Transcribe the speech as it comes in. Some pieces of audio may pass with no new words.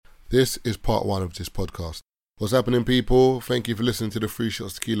This is part 1 of this podcast. What's happening, people? Thank you for listening to the Three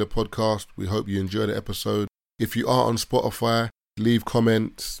Shots Tequila podcast. We hope you enjoy the episode. If you are on Spotify, leave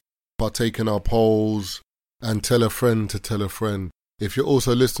comments, partake in our polls, and tell a friend to tell a friend. If you're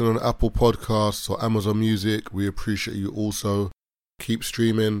also listening on Apple Podcasts or Amazon Music, we appreciate you also. Keep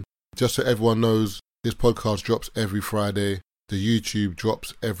streaming. Just so everyone knows, this podcast drops every Friday. The YouTube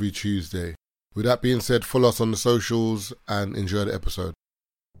drops every Tuesday. With that being said, follow us on the socials and enjoy the episode.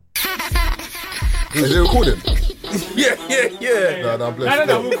 Is it recording? Yeah. Nah, bless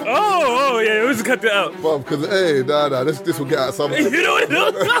you. Oh, yeah, we just cut that out. Well, because, this will get out something. You know what?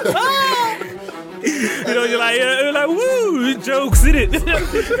 You're like, woo, jokes in it.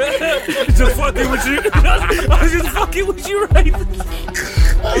 Just fucking with you. I was just fucking with you, right?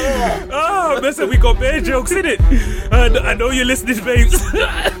 Oh, listen, we got bad jokes in it. I know you're listening, babes.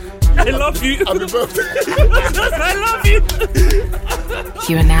 I love you. Happy birthday. I love you.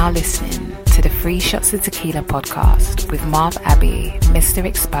 You are now listening to the Three Shots of Tequila podcast with Marv Abbey, Mr.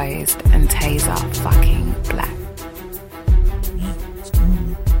 Exposed, and Taser fucking Black.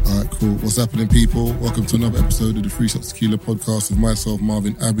 Alright, cool. What's happening, people? Welcome to another episode of the Three Shots Tequila podcast with myself,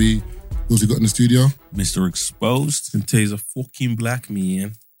 Marvin Abbey. Who's we got in the studio? Mr. Exposed. And Taser fucking Black,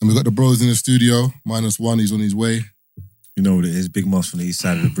 man. And we got the bros in the studio. -1, he's on his way. You know what it is, Big Moss from the east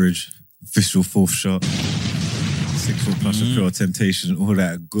side of the bridge. Official 4th shot. 6 foot plus of pure temptation, all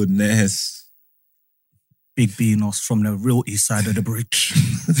that goodness. Big Beanos from the real east side of the bridge.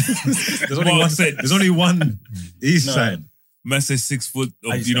 There's only one east side. Man says 6 foot,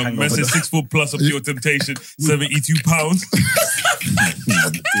 man says 6 foot plus of pure temptation, 72 pounds.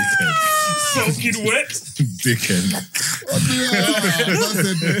 Soaking wet. Dickhead. I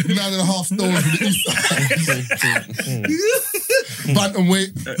said 9.5 stones from the east side. Bantam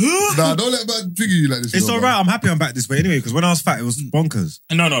weight. Nah, don't let man figure you like this. It's alright, I'm happy I'm back this way anyway, because when I was fat, it was bonkers.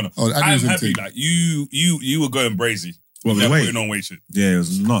 No. Oh, I'm happy. Like, you were going brazy. What, with the weight? Putting on weight shit. Yeah, it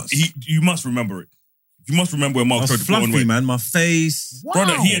was nuts. You must remember it. You must remember when Mark I tried was to put on fluffy, weight. man. My face. Wow.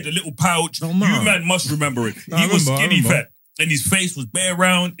 Brother, he had a little pouch. No, you man. man must remember it. No, He was I skinny remember. fat. And his face was bare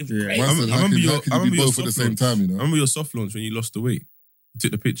round. It was crazy. I remember you both at the same time, you know. I remember your soft launch when you lost the weight. You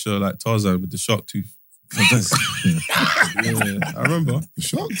took the picture like Tarzan with the shark tooth. Yeah, I remember. The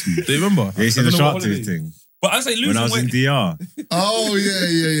shark tooth. Do you remember? Yeah, you seen I the don't know shark what holiday. tooth thing? But I say losing When I was in weight. DR. Oh,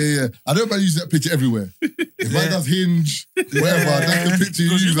 yeah. I don't mind using that picture everywhere. If man does Hinge, whatever, that's the picture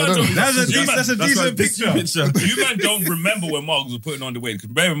you use. I don't know. That's a decent picture. You man don't remember when Mark was putting on the weight. Because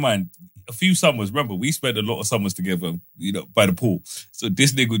bear in mind, a few summers, remember, we spent a lot of summers together, by the pool. So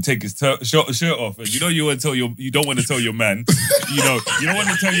this nigga would take his shirt off. And you don't want to tell your man. You don't want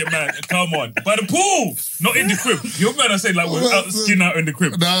to tell your man, come on. By the pool, not in the crib. Your man, I say, like, we're out, skin out in the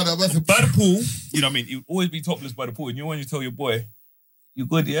crib. Nah, that's a... By the pool, you know what I mean? You'd always be topless by the pool. And you want to tell your boy, you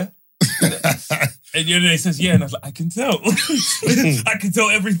good, yeah? And he says, yeah. And I was like, I can tell. I can tell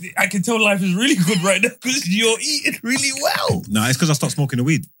everything. I can tell life is really good right now because you're eating really well. No, it's because I stopped smoking the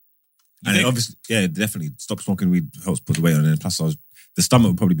weed. And think? it obviously, yeah, definitely. Stop smoking weed helps put the weight on. And plus, the stomach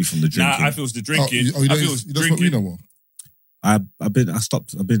would probably be from the drinking. Nah, I feel it's the drinking. You don't smoke weed no more? I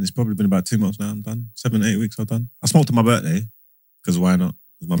stopped. It's probably been about 2 months now. I'm done. 7, 8 weeks. I'm done. I smoked on my birthday because why not?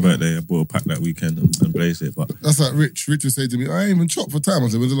 It was my birthday. I bought a pack that weekend and blazed it. But That's like Rich. Rich would say to me, I ain't even chopped for time. I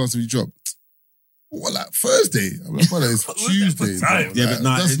said, when's the last time you chopped? What, like Thursday? I'm like, brother, it's Tuesday. time? Yeah, but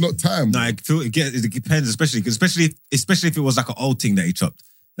nah, that's not time. no, it depends. Especially if it was like an old thing that he chopped.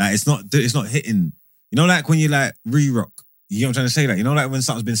 Like it's not hitting. You know, like when you like re-rock. You know what I'm trying to say? Like, you know, like when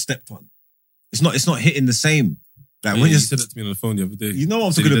something's been stepped on. It's not hitting the same. Like when He you said that to me on the phone the other day. You know what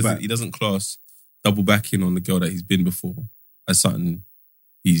I'm So talking about. He doesn't class double backing on the girl that he's been before as something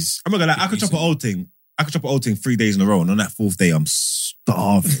he's... I'm not gonna lie, I could chop an old thing 3 days in a row, and on that 4th day, I'm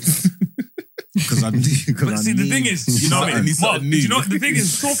starving. Because But see, the thing is, you know what I mean? Mark, you know what the thing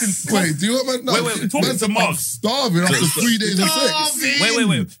is? Wait, do you want man? No, Wait, talking man to said, Mark. I'm starving after 3 days of sex.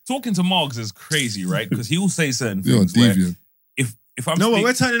 Wait. Talking to Marks is crazy, right? Because he will say certain You're a things. Where deviant. if I'm No, speak-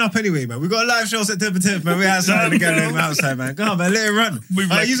 we're turning up anyway, man. We got a live show September 10th, man. We're outside together, outside, man. Come on, man, let it run. Move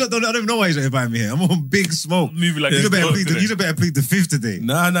like- I don't even know why he's not inviting me here. I'm on big smoke. Moving like You better Castillo today. plead the 5th today.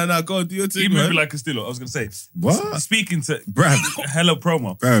 Nah, go on, do your He thing, man. moving like Castillo. I was going to say. What? Speaking to... Bruv. Hello,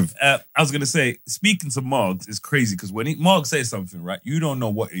 promo. Bruv. I was going to say, speaking to Marks is crazy because when Mark says something, right, you don't know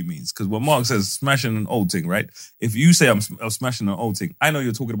what he means. Because when Mark says smashing an old thing, right, if you say I'm smashing an old thing, I know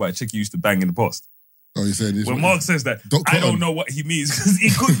you're talking about a chick you used to bang in the post. Oh, you saying this? When Mark says that, Doc I don't Cotton. know what he means because he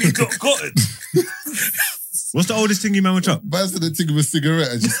could be Doc Cotton. What's the oldest thing you man would chop? Man's the thing of a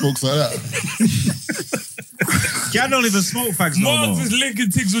cigarette and she smokes like that. Yeah, I don't even smoke fags no Marks more. is linking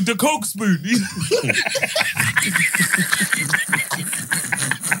things with the Coke spoon.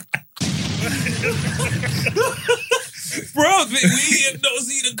 Bro, we have not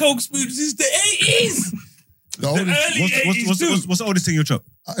seen a coke spoon since the 80s. No, The early 80s too. What's the oldest thing you'll chop?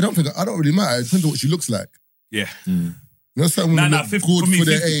 I don't really matter. It depends on what she looks like. Yeah. You know, some women look good for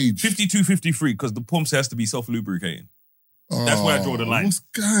their age. 52, 53, because the pumps has to be self-lubricating. That's where I draw the line. What's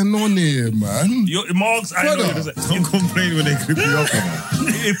going on here, man? Marks, I know Brother. you're just Don't complain when they clip you off, man.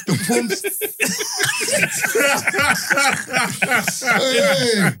 if the pumps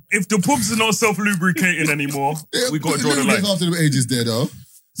Hey, if the pumps are not self-lubricating anymore, we got to draw the line. After the age is there, though.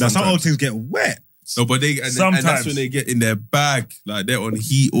 Now, some old things get wet. No, but and Sometimes. that's when they get in their bag, like they're on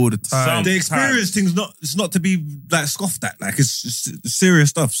heat all the time. The experience thing's it's not to be like scoffed at. Like it's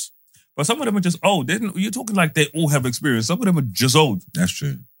serious stuffs. But some of them are just old. You're talking like they all have experience. Some of them are just old. That's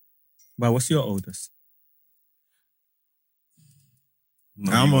true. But what's your oldest?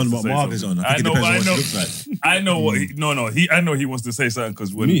 No, I'm he on wants what to say Marv is something. on. I think it depends on what know. she looks like. I know what I know he wants to say something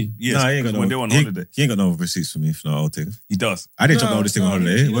because when Me? yes, Nah, he ain't got when no. they're on he, holiday. he ain't got no receipts for me for no old things. He does. I didn't chop the oldest thing on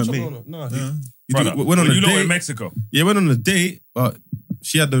holiday. It wasn't me. No, Brother, went on a you know in date. Mexico. Yeah, went on a date, but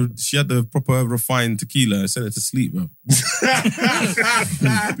she had the proper refined tequila and sent her to sleep, bro. Do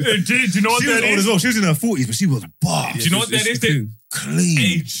you know what She was that old as is? well. She was in her 40s, but she was bar. Do you know what that is? That Clean.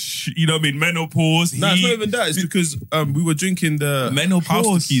 age, you know what I mean? Menopause. No, it's not even that. It's because we were drinking the Menopause.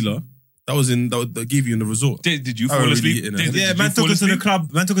 house tequila that gave you in the resort. Did you I fall really asleep? eating it. Did Yeah, you man fall took her to the asleep?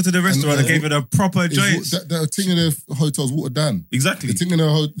 club. Man took her to the restaurant and gave her the proper joints. The thing in the hotel's watered down. Exactly. The thing in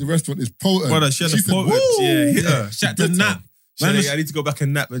the restaurant is potent. Brother, she had the said, potent. "Woo!" Yeah, hit her. She had to nap. She said, I need to go back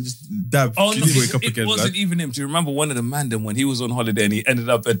and nap and just dab. Oh, She no, didn't wake up it again. wasn't lad. even him. Do you remember one of the man them when he was on holiday and he ended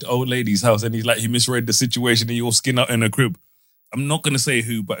up at the old lady's house and he misread the situation and he all skin out in a crib? I'm not going to say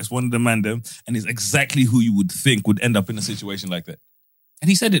who, but it's one of the man them and it's exactly who you would think would end up in a situation like that. And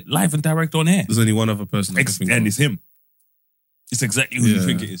he said it live and direct on air. There's only one other person I can think And of. it's him. It's exactly who you Yeah.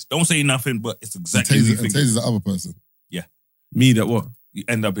 think it is. Don't say nothing, but it's And exactly who you Taser's think it is. the other person. Me, that what? You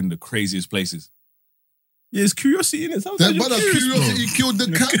end up in the craziest places. Yeah, it's curiosity in it. That brother, curiosity killed the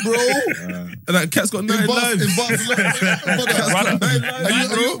cat, bro. And that cat's got In 9 Barcelona. lives. Brother,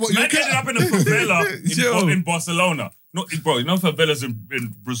 What, man ended up in a favela Yo. in Barcelona. No, bro, you know favelas in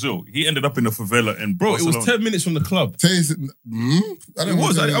Brazil? He ended up in a favela in Bro, it Barcelona. was 10 minutes from the club. Taser, It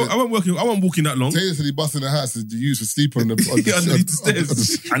was. I wasn't walking that long. Taser said he busted the house to use for sleeping on the Underneath the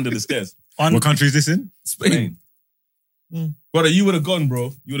stairs. Under the stairs. What country is this in? Spain. Brother, you would have gone,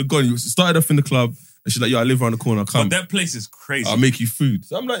 bro. You would have gone. You started off in the club, and she's like, yo, I live around the corner. Come. But that place is crazy. I'll make you food.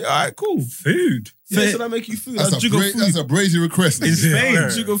 So I'm like, all right, cool. food. Yeah, so I make you food. That's I'll jiggle food. a brazy request. In Spain.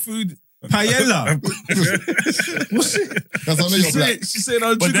 Jiggle food. Paella. That's how I know you're black. She's saying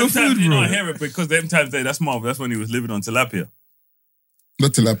I'll But jiggle them times food, you bro. don't hear it because them times there, that's Marv. That's when he was living on tilapia.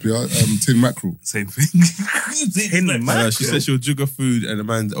 Not tilapia, tin mackerel. Same thing. She said she'll jiggle food, and the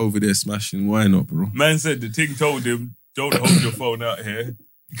man's over there smashing. Why not, bro? Man said the thing told him, don't hold your phone out here.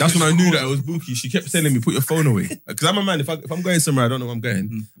 That's when I knew that it was Buki. She kept telling me, put your phone away. Because I'm a man, if I'm going somewhere, I don't know where I'm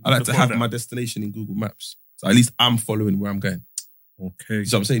going. I like to have my destination in Google Maps. So at least I'm following where I'm going. Okay.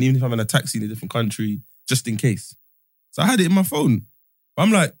 So I'm saying, even if I'm in a taxi in a different country, just in case. So I had it in my phone. But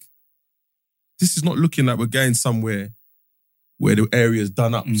I'm like, this is not looking like we're going somewhere where the area's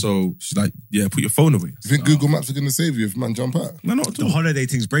done up. So she's like, yeah, put your phone away. You think Google Maps are going to save you if man jump out? No, not at The all. holiday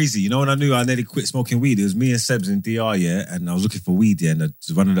thing's crazy. You know when I knew I nearly quit smoking weed? It was me and Sebs in DR, yeah, and I was looking for weed, yeah, and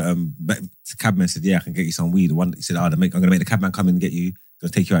one of the cabmen said, yeah, I can get you some weed. He said, I'm going to make the cabman come in and get you.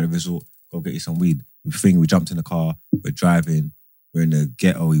 Gonna take you out of the resort, go get you some weed. We jumped in the car, we're driving, we're in the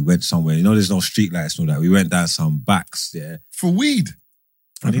ghetto, we went somewhere. You know, there's no street lights and all that. We went down some backs, yeah. For weed?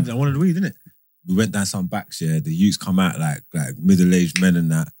 I wanted the weed, didn't it? We went down some backs, yeah. The youths come out like middle-aged men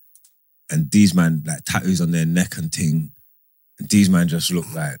and that. And these man, like tattoos on their neck and ting. And these man just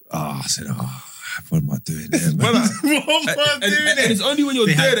look like, I said, what am I doing here, man? And it's only when you're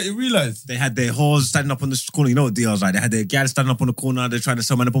there that you realise. They had their whores standing up on the corner. You know what DR's like? They had their gal standing up on the corner. They're trying to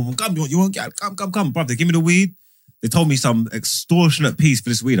sell man the pom. Come, you want gal? Come. Bruv, they give me the weed. They told me some extortionate piece for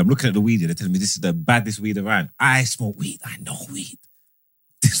this weed. I'm looking at the weed and they're telling me this is the baddest weed around. I smoke weed. I know weed.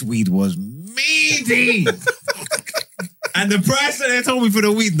 This weed was meaty. And the price that they told me for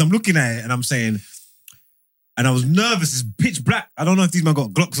the weed, and I'm looking at it and I'm saying, and I was nervous. It's pitch black. I don't know if these men got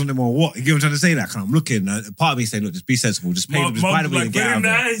Glocks on them or what. You get what I'm trying to say? That kind of looking. Part of me saying, look, just be sensible. Just pay them. Just buy the weed and get out of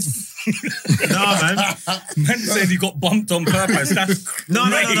there. Nice. No, man. Man said he got bumped on purpose. That's No.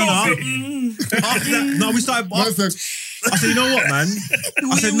 crazy. After that, no, we started. Man said, I said, you know what, man?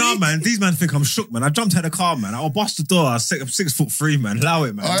 I said, nah, man. These man think I'm shook, man. I jumped out of the car, man. I'll bust the door. I'm 6'3", man. Allow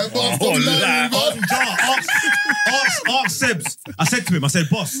it, man. Ask Sebs. I said to him, I said,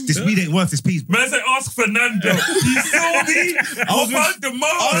 boss, this weed ain't worth this piece, bro. Man said, ask Fernando. He saw me. I was the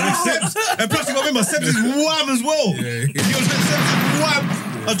mouth. And plus, you got to remember, Sebs is wham as well. Yeah. You know what I'm saying? Sebs is wham.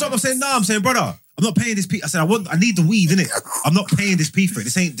 I dropped, I'm saying, nah, I'm saying, brother, I'm not paying this piece. I said, I need the weed, innit? I'm not paying this piece for it.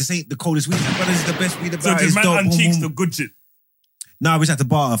 This ain't the coldest weed. Brother, this is the best weed about. So It's the dope. man Boom, cheeks boom. the good shit. Nah, we just had to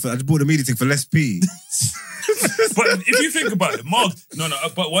bar. I just bought the media thing for less P. But if you think about it, Marks,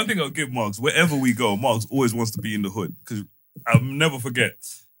 but one thing I'll give Marks, wherever we go, Marks always wants to be in the hood. Because I'll never forget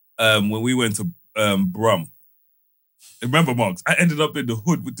when we went to Brum. Remember, Marks, I ended up in the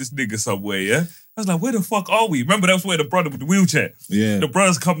hood with this nigga somewhere, yeah? I was like, where the fuck are we? Remember, that's where the brother with the wheelchair. Yeah. The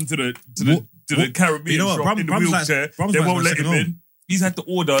brother's coming to the Caribbean You know what? shop in the wheelchair. They won't let him in. He's had to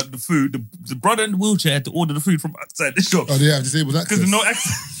order the food. The brother in the wheelchair had to order the food from outside the shop. oh, they have disabled access. Because no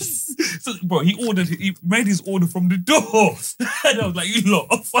access. So, bro, he made his order from the door. And I was like, you lot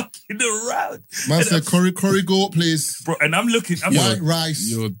are fucking around. Man said, curry go up, please. Bro, and I'm looking. White rice.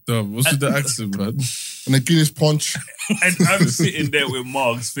 You're dumb. What's with the accent, man? And a Guinness punch. And I'm sitting there with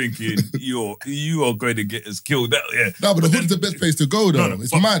Marks thinking, you are going to get us killed out here. No, but the hood's the best place to go, though. No,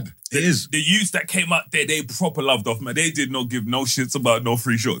 it's but- mad. It is. The youths that came out there, they proper loved off, man. They did not give no shits about no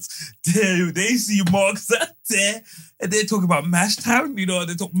free shots. They see Marks out there and they talk about Mash Town. You know,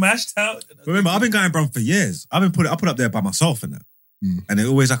 they talk Mash Town. Remember, I've been going Brum for years. I put up there by myself and that. And they're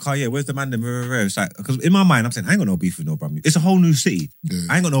always like, oh yeah, where's the man? It's like, because in my mind, I'm saying, I ain't got no beef with no Brum youth. It's a whole new city. Yeah.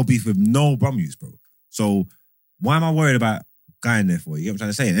 I ain't got no beef with no Brum youths, bro. So why am I worried about going there for? You get what I'm trying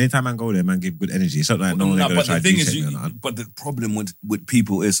to say? And anytime I go there, man, give good energy. It's not like no one gonna but try the to thing do is, something or nothing. but the problem with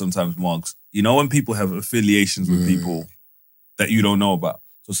people is sometimes, Marks, you know, when people have affiliations with people that you don't know about.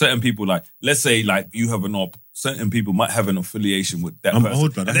 So certain people, like, let's say, like, you have an op, certain people might have an affiliation with that I'm person.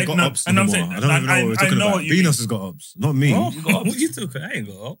 old, blood. I ain't got ops and I'm anymore. saying, I don't even know what we're talking about. Venus has got ops, not me. Oh, what you talking? I ain't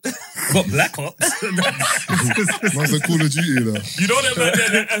got ops. I got black ops. Man said, Call of Duty, though. You know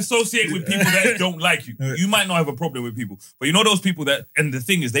that associate with people that don't like you. You might not have a problem with people, but you know those people that, and the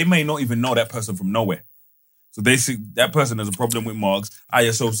thing is, they may not even know that person from nowhere. So they see that person has a problem with Margs. I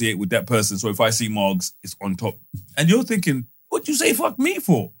associate with that person. So if I see Margs, it's on top. And you're thinking, what'd you say fuck me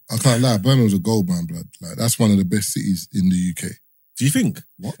for? I can't lie, Birmingham's a gold man, blood. Like, that's one of the best cities in the UK. Do you think?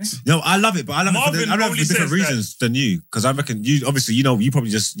 What? No, I love it, but I love it for only different says reasons than you. Because I reckon you, obviously, you know, you probably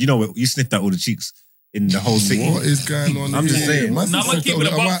just, you know, you sniffed out all the cheeks in the whole city. What is going on I'm here? just saying. Man Nah, said, I'm keeping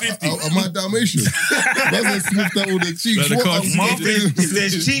it above 50. Am I Dalmatian? Man said, sniffed out all the cheeks. No, the What cards- am I If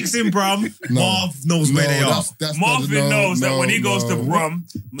there's cheeks in Brum, No. Marv knows where they are. Marvin knows that when he goes to Brum,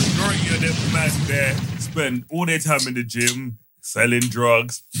 majority of them man there spend all their time in the gym, selling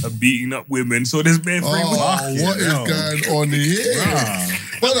drugs, and beating up women. So there's bare free Oh, what is going on here?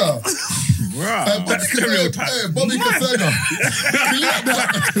 Brother. That's stereotype. Hey, Bobby Casana.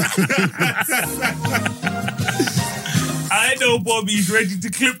 I know Bobby's ready to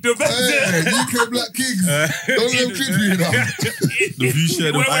clip them back Hey, there. UK Black Kings. Don't let them clip you now. The view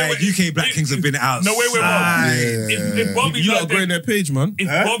shed. UK Black Kings have been out. No, wait. If Bobby's You out lot there, growing their page, man. if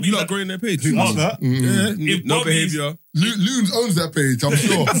Bobby's You lot out- growing their page. What's that? Yeah, If no Bobby's- behaviour. Loons owns that page, I'm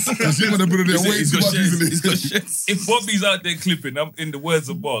sure. Because he would have put it there way He's too got much sheds. easily. He's got sheds. if Bobby's out there clipping, I'm in the words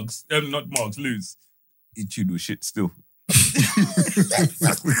of Marks, not Marks, lose. He chewed with shit still.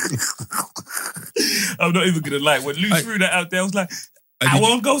 I'm not even gonna lie. When Luce threw that out there, I was like, I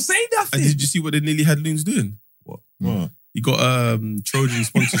won't go say And nothing. did you see what they nearly had Loons doing? What? He got Trojan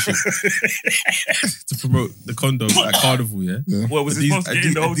sponsorship to promote the condoms at Carnival, yeah? What was he supposed to get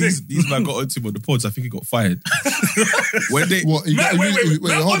in the whole thing? These man got onto him on the pods. I think he got fired. when they What? He Man, got- wait. wait,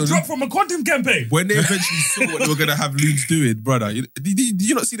 That hold got on. dropped from a content campaign. when they eventually saw what they were gonna have Loons doing, brother, did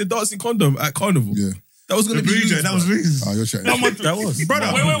you not see the dancing condom at Carnival? Yeah. That was gonna be Loons, That was Loons. Oh, you're chatting. How much? That was.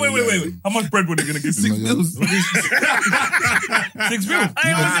 Brother, wait. How much bread were they gonna give him? 6 mils. 6 mil.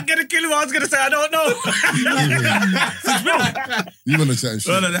 I wasn't going to kill him. I was going to say, I don't know. 6 mil. You want to chat shit.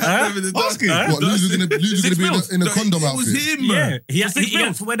 Brother, they had them in the Ask him. dance. What, Lose was going to be in the condom It was outfit? him, Yeah. man. He had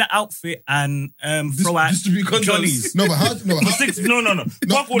to wear the outfit and throw out distribute condoms. Johnny's. No, but how... No, For 6, no.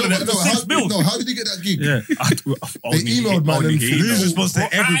 Fuck all of that. For 6 mils. No, how did he get that gig? Yeah. They emailed man and Lose is supposed to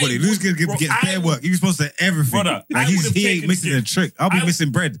everybody. Lose gets fair work. He was supposed to everything. Brother, Like I would've he ain't taken missing the a trick. I'll be I-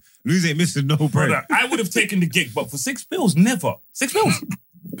 missing bread. Lose ain't missing no bread. Brother, I would have taken the gig, but for 6 mils, never. 6 mils.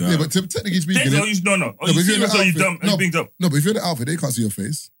 Yeah, but technically speaking... No. Oh, but you if you're in serious the or you outfit- dumb? Are you being dumb? No, but if you're in the outfit, they can't see your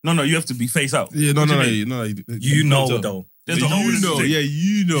face. No, you have to be face out. Yeah, no. What do you mean? No, You know, though. There's a hole in the thing.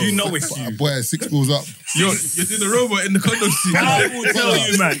 you know. You know it's you. Boy, 6 balls up. You're doing the robot in the condom seat. I will tell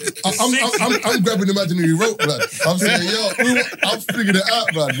you, man. I'm grabbing the imaginary rope, man. I'm saying, I'm figuring it out,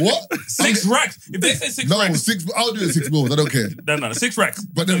 man. What? 6 racks. If they say 6 No, racks. 6. I'll do it 6 balls. I don't care. No, 6 racks.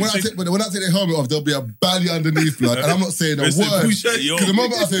 But then when I take the helmet off, there'll be a belly underneath, blood, and I'm not saying a word. Because the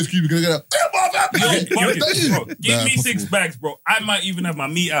moment I say excuse me, you're gonna get Bro, give me 6 bags, bro. I might even have my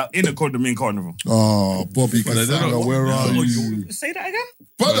meat out in a condom in carnival. Oh, Bobby Cassandra, where are you? Say that again?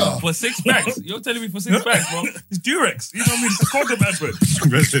 Brother! For 6 bags. You're telling me for 6 bags, bro. It's Durex. You know what I mean? It's a condom advert.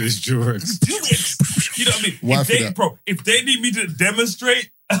 Rest of this Durex. Durex. You know what I mean? Why for that? Bro, if they need me to demonstrate,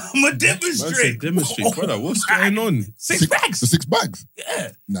 I'm going to demonstrate. Demonstrate, brother. What's going on? 6 bags. The 6 bags?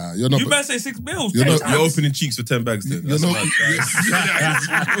 Yeah. Nah, you're not. You better say 6 bills. You're not- You're opening cheeks for 10 bags then. You're not.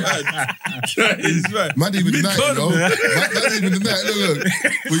 That is right. Man, even deny it, you know? Man, even deny it. Look.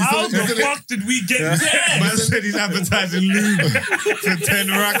 Well, How you the fuck did we get there? Man said he's advertising lube for 10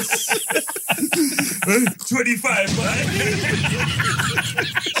 racks. 25, but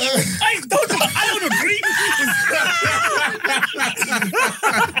I don't agree.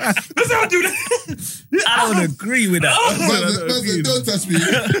 That's how I do that. I don't agree with that. Man, don't touch me.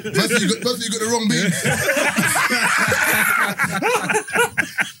 That's you got the wrong beat.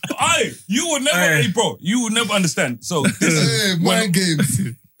 You will never, hey, bro, you will never understand. So, Hey, mind games.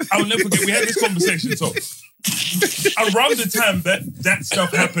 I will never forget, we had this conversation. So, around the time that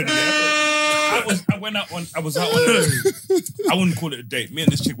stuff happened, I was out on I wouldn't call it a date. Me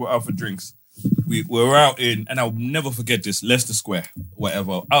and this chick were out for drinks. We were out in, and I'll never forget this, Leicester Square,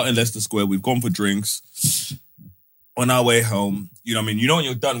 whatever. Out in Leicester Square, we've gone for drinks. On our way home, you know what I mean? You know when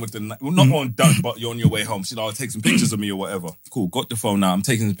you're done with the night, well, not on done, but you're on your way home. She's like, I'll take some pictures of me or whatever. Cool, got the phone now. I'm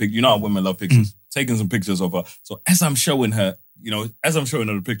taking some pictures. You know how women love pictures. Taking some pictures of her. So as I'm showing her,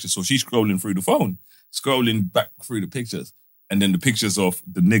 the pictures, so she's scrolling through the phone, scrolling back through the pictures. And then the pictures of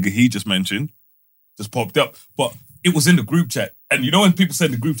the nigga he just mentioned just popped up. But it was in the group chat. And you know when people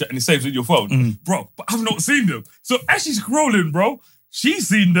send the group chat and it saves in your phone? Bro, but I've not seen them. So as she's scrolling, bro, she's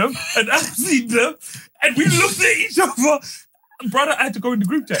seen them and I've seen them. And we looked at each other. Brother, I had to go in the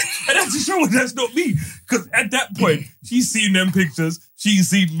group chat. And I had to show her that's not me. Because at that point, she's seen them pictures. She's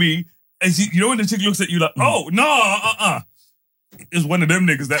seen me. And she, you know when the chick looks at you like, oh, nah, It's one of them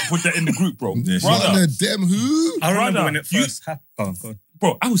niggas that put that in the group, bro. Yeah, One of them who? I remember Brother, when it first happened. Oh, God.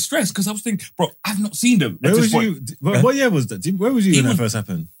 Bro, I was stressed because I was thinking, bro, I've not seen them. Where at this was point. you? What year was that? Where was you when that first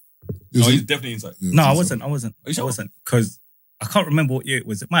happened? No, he's definitely inside. Yeah, No, I it's wasn't. Are you sure? I wasn't. Because I can't remember what year it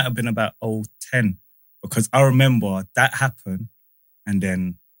was. It might have been about 2010. Because I remember that happened. And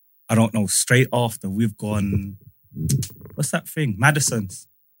then, I don't know, straight after, we've gone, what's that thing? Madison's.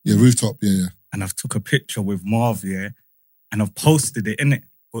 Yeah, rooftop, yeah. And I've took a picture with Marv, yeah, and I've posted it, innit?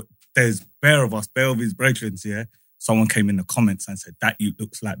 But there's bare of his brethren, yeah. Someone came in the comments and said, that you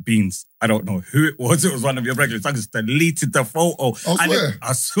looks like beans. I don't know who it was. It was one of your brethren. I just deleted the photo.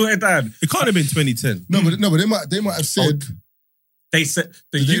 I swear, Dad. It can't have been 2010. No, but they might have said... They said,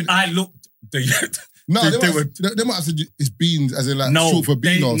 I looked... No, they might have said it's beans, as in like short for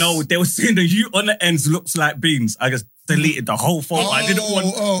beanos. They were saying the U on the ends looks like beans. I just deleted the whole photo. I didn't want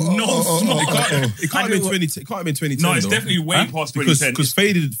smoke. It can't have been 2010. It can't have been 2010. No, it's definitely way past 2010. Because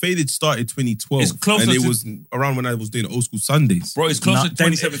Faded started 2012. It's closer and it to- was around when I was doing Old School Sundays. Bro, it's close to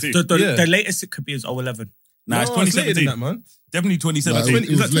 2017. The latest it could be is 011. Nah, it's No, it's later 2017. than that, man. Definitely 2017. Nah, It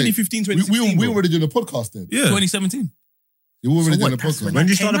was like late. 2015, We 2016. were already doing a podcast then. Yeah. 2017. We were already doing a that's podcast. When did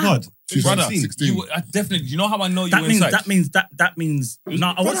you start the came pod? Brother, 2016. I definitely, you know how I know you That were means inside? that means no,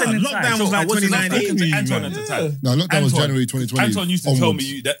 I wasn't inside. lockdown was like I wasn't 2019. talking to Anton at the time. No, lockdown was Anton. January 2020. Anton used to tell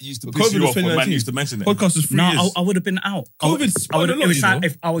onwards. me that used to But piss COVID you was off when man 2019. used to mention it. Podcast was 3 No, years. I would have been out. COVID I spun would a lot, you know.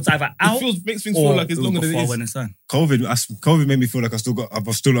 if I was either out makes things or feel like it's longer than before it I is. went inside. COVID made me feel like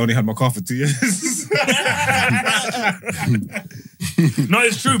I've still only had my car for 2 years. No,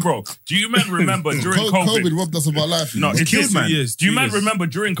 it's true, bro. Do you man remember during COVID COVID? robbed us of our life. No, you know? it killed, man. Years, Do you 2 man years. remember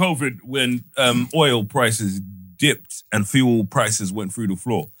during COVID when oil prices dipped and fuel prices went through the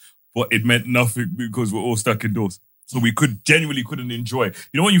floor, but it meant nothing because we're all stuck indoors. So we genuinely couldn't enjoy. You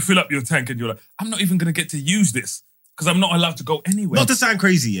know when you fill up your tank and you're like, I'm not even going to get to use this because I'm not allowed to go anywhere. Not to sound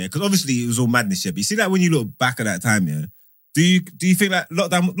crazy, yeah, because obviously it was all madness, yeah. But you see that when you look back at that time, yeah. Do you think that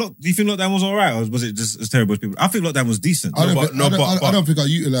lockdown was alright, or was it just as terrible as people? I think lockdown was decent. I don't think I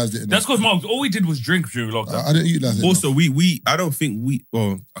utilised it. That's because, Mom, all we did was drink during lockdown. I didn't utilise it. Also, I don't think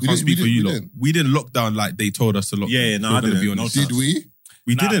I can't speak for you lot. didn't. We didn't lock down like they told us to lock down. Yeah, no, We're I gonna didn't. be honest. Did we?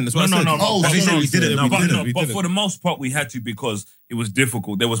 We didn't. That's what I said. No. Oh, They said we didn't. No, we But didn't. for the most part, we had to because it was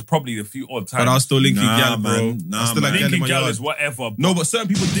difficult. There was probably a few odd times. But I was still linking Nah, gal, bro. man. Nah, I still like man. gal in linking my gal yard. is whatever. No, but certain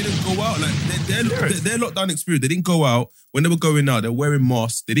people didn't go out. Like their lockdown experience, they didn't go out. When they were going out, they were wearing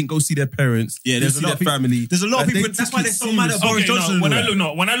masks. They didn't go see their parents. Yeah, they there's didn't a see lot of their people- family. There's a lot of Like, people. they That's took why it they're so mad at seriously. Boris Johnson. When and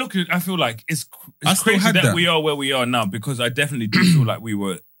all I that. look at it, I feel like it's I still crazy had that that. we are where we are now because I definitely do feel like we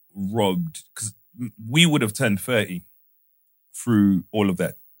were robbed because we would have turned 30 through all of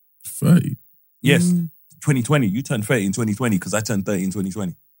that. 30. Yes, 2020. You turned 30 in 2020 because I turned 30 in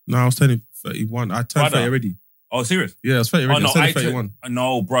 2020. No, I was turning 31. I turned Brother. 30 already. Oh, serious? Yeah, I was 30 already. Oh, I was turning 31.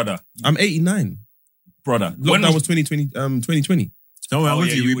 No, brother. I'm 89. Brother. When Lockdown was 2020. Don't worry, I'm Oh, with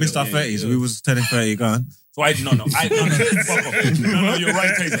yeah, you. you We would missed have, our yeah, 30s. yeah. We was turning 30. Go on. So fuck off. No, you're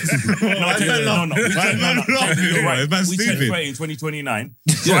right, Taser. No, Taser, you're right. It's man We turned stupid. 30 in 2029.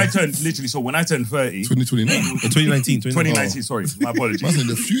 So I turned, literally, so when I turned 30, 2029. 2019. 2019, sorry, my apologies. That's in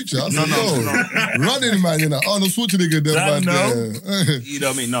the future. I said, No. running man, you know. Arnold Schwarzenegger, That, man. no. there. You know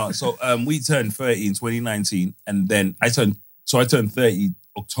what I mean? No. So we turned 30 in 2019 and then I turned 30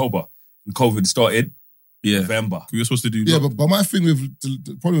 October and COVID started Yeah. November. We were supposed to do Yeah, but my thing with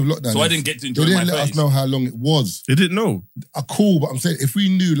the problem with lockdown So I is didn't get to they enjoy my didn't let us 30s. know how long it was. They didn't know. Cool, but I'm saying if we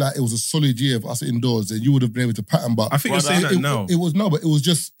knew like it was a solid year of us indoors, then you would have been able to pattern. But I think you're saying that now.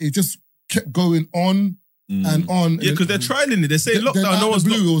 it just kept going on and on. Yeah, because they're trialing it. They're saying then lockdown. out No of one's the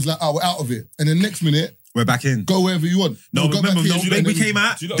blue, not. it was like, oh, we're out of it. And then next minute, We're back in. go wherever you want. No, go remember, back in, and we then- came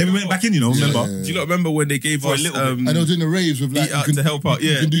out, Do you not then we went remember? back in, you know, remember? Yeah. Do you not remember when they gave For a us little bit. And they were doing the raves with like eat out to help out?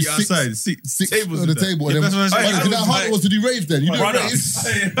 Yeah, you can do eat outside. six tables on the with that. table. Yeah, And that's then, what I you said. know how hard it was to do raves then? You do Brother.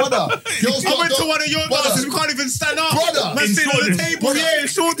 raves, brother. Girls I went to start one of your brother. dances, we can't even stand up. Brother. Man In sitting on the Shoreditch. table, Brother. yeah, in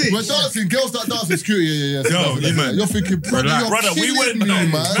Shoreditch. We're dancing, girls start dancing, security, yeah. Yo, you man. You're thinking, brother, you're Brother, we killing went- me, no,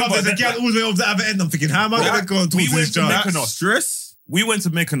 man. brother, There's a girl all the way up the other end. I'm thinking, how am I going to go and talk We to went this to child? Mykonos. Stress. We went to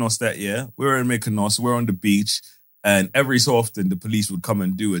Mykonos that year. We were in Mykonos. We're on the beach. And every so often, the police would come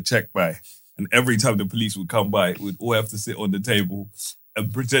and do a check by. And every time the police would come by, we'd all have to sit on the table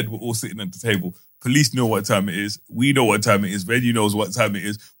and pretend we're all sitting at the table. Police know what time it is. We know what time it is. Venue knows what time it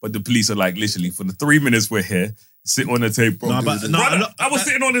is. But the police are like, literally, for the 3 minutes we're here, sit on the table. No, but- no, Brother, look, I was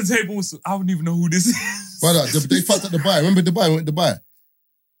sitting on the table. So I don't even know who this is. Brother, they fucked up Dubai. Remember Dubai? We went to Dubai.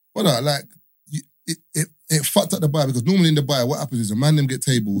 Brother, like, it fucked up Dubai because normally in Dubai, what happens is a man them get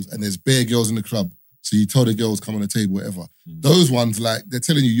tables and there's bare girls in the club. So you tell the girls come on the table, whatever. Those ones, like, they're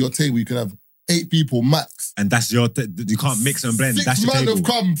telling you your table, you can have 8 people max. And that's you can't mix and blend. 6 That's your man table. have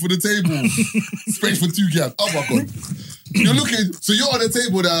come for the table. Space for 2 girls. Oh my God. You're looking, so you're on the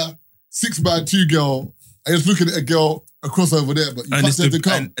table there, 6 man, 2 girl, and you're looking at a girl across over there, but you And can't it's tell them to the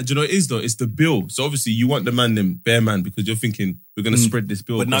come. and do you know what it is though? It's the bill. So obviously you want the man them bare man because you're thinking we're gonna spread this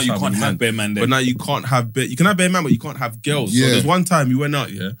bill. But now across you how can't many have man. bare man there. But now you can't have bare. You can have bare man, but you can't have girls. Yeah. So there's one time we went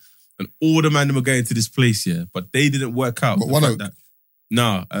out, yeah, and all the man them were going to this place, yeah, but they didn't work out. But the One fact Oak? that-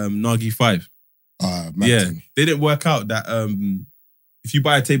 Nah, Nagi 5. Man, Yeah, thing. they didn't work out that if you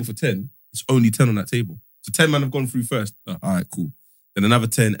buy a table for 10, it's only 10 on that table. So 10 man have gone through first. All right, cool. Then another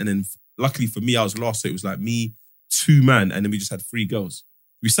 10, and then luckily for me, I was last, so it was like me, 2 man, and then we just had 3 girls.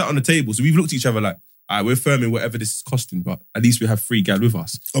 We sat on the table, so we've looked at each other like, all right, we're firming whatever this is costing, but at least we have 3 gal with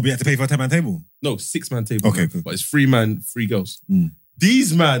us. Oh, but you have to pay for a 10-man table? No, 6 man table. Okay, cool. But it's 3 man, 3 girls. Mm.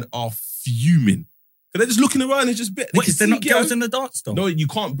 These man are fuming. They're just looking around and just What, is there not girls in the dance though? No, you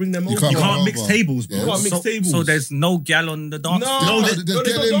can't bring them You over. can't You Come can't on, mix over. tables, Yeah. bro. You can't mix tables. So there's no gal on the dance floor? No, there's there's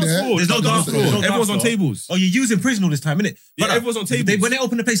girl no in dance there. floor. There's no dance floor. Everyone's on dance floor. tables. Oh, you're using prison all this time, innit? Yeah, Brother, everyone's on tables. when they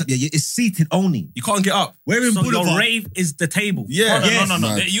open the place up, yeah, it's seated only. You can't get up. We're in So your Boulevard. rave is the table? Yeah. Brother, Yes. no.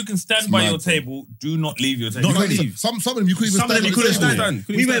 Mad. You can stand It's by mad, your bro. table. Do not leave your table. Not You couldn't leave. even- Some of them you couldn't even Some of them stand you on the couldn't table. stand.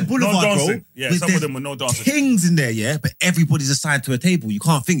 Couldn't We stand. went No Boulevard, bro. dancing. Yeah, with some of there's them were no dancing. Kings in there, yeah, but everybody's assigned to a table. You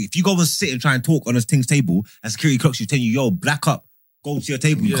can't think. If you go and sit and try and talk on a thing's table, and security clocks you, telling you, yo, black up, go to your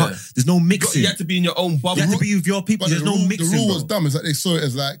table. You Yeah. can't. There's no mixing. You have to be in your own bubble. You have to be with your people. But There's no mixing. The rule bro. was dumb. Is that they saw it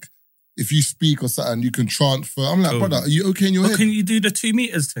as like, if you speak or something, you can transfer. I'm like, Oh. brother, are you okay in your Or head? can you do the 2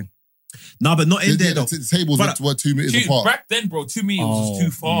 meters thing? No, but not in there though. The tables were 2 meters apart. Back then, bro, 2 meters was too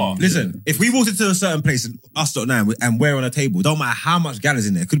far. Listen, if we walked into a certain place and us lot now and we're on a table, don't matter how much gal is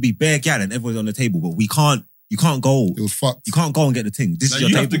in there. It could be bare gal and everyone's on the table, but we can't. You can't go. It was fucked. You can't go and get the thing. This Like, is your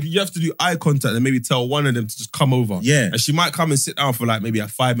you, table. have to do eye contact and maybe tell one of them to just come over. Yeah. And she might come and sit down for like maybe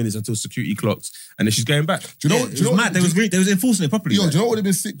 5 minutes until security clocks and then she's going back. Do you know? Yeah, what- it do you know was what- mad. They was enforcing it properly. Yo, like. do you know what would have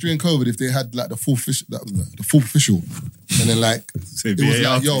been sick during COVID if they had like the fourth official, and then like it was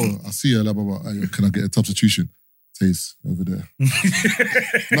like, yo, I see her, blah blah blah. Hey, can I get a substitution? Taste over there.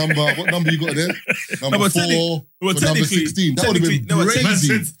 What number you got there? Number but 4 well, or number technically- 16. That would have been technically- no, but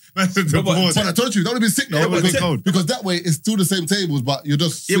crazy. But I told you, that would have been sick now. Because that way it's still the same tables, but you're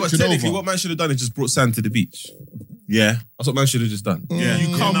just Yeah, but switching technically, over. what man should have done is just brought sand to the beach. Yeah. That's what man should have just done. Yeah.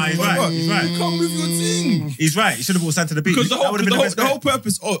 You can't He's right. He's right. You can't move your thing. He's right. He should have brought sand to the beach. Because That would have been the best the whole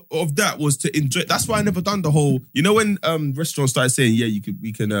purpose of that was to enjoy. That's why I never done the whole. You know when restaurants started saying, yeah,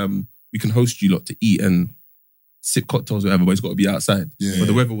 we can host you lot to eat and sip cocktails or whatever, but it's got to be outside. Yeah. But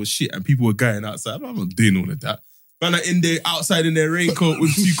the weather was shit and people were going outside. I'm not doing all of that. Man, are in there outside in their raincoat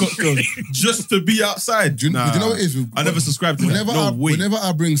with 2 cocktails just to be outside. Do you know what it is? I never subscribed to that. Whenever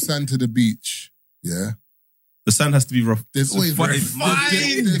I bring sand to the beach, yeah, the sand has to be rough. there's always It's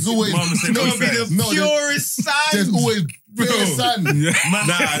fine. There's always purest sand. There's always bare sand. That's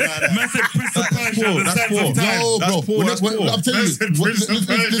poor. No, bro. That's poor. That's poor. I'm telling you.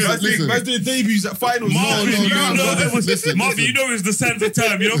 Listen. Man's doing debuts at finals. Listen. Marvin, you know it's the sands of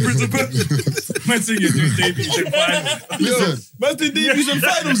time. You know, principal. Man, saying you're doing debuts in finals. Listen. Man's doing debuts and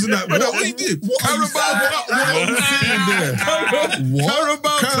finals and that. But what he did? Carabao Cup. What are you saying there? What?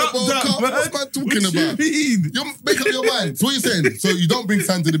 Carabao Cup. What's man talking about? You make up your mind. So what are you saying? So you don't bring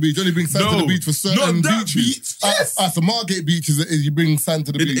sand to the beach. You only bring sand to the beach for certain beaches. So Margate Beach is you bring sand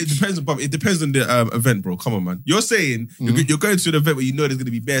to the beach. It depends on the event, bro. Come on, man. You're saying you're going to an event where you know there's going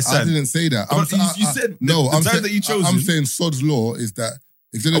to be bare sand. I didn't say that. You said no. The time that you chose. I'm saying Sod's law is that.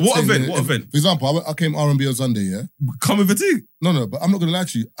 What event? For example, I came R&B on Sunday, yeah? Come with a thing. No, but I'm not going to lie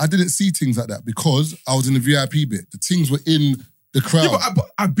to you. I didn't see things like that because I was in the VIP bit. The things were in the crowd. Yeah, but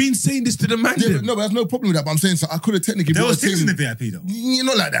I've been saying this to the man. Yeah, no, but there's no problem with that. But I'm saying, so I could have technically There brought was a things thing. in the VIP though.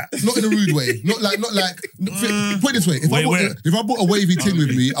 Not like that. Not in a rude way. Not like. Put it this way. If I brought a wavy thing with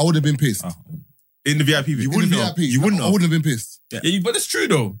me, I would have been pissed. In the VIP. You wouldn't know. You wouldn't know. I wouldn't have been pissed. Yeah, but it's true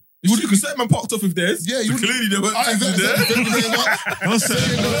though. You could say man parked off with theirs. Yeah, you so clearly they weren't there. Thank you very much.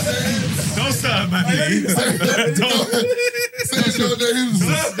 Don't start, man. Say your names.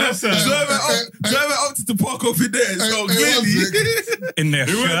 Drive up to the park off in there. So clearly. In their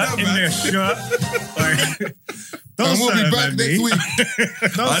shirt. And we'll be back next week.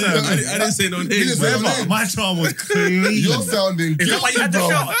 I didn't say no names. My charm was clean. You're sounding Is that why you had the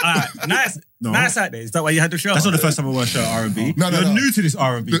shirt? Nice. No. Nice out there. Is that why you had the shirt? That's not the first time I wore a shirt R&B. No. You're new to this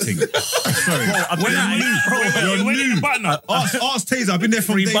R&B thing. Sorry. When you button up. Ask Taser. I've been there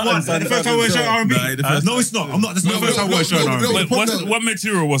from day one. buttons The first time I wore a shirt R&B. No, it's not. I'm not. That's not the first time I wore a shirt R&B. What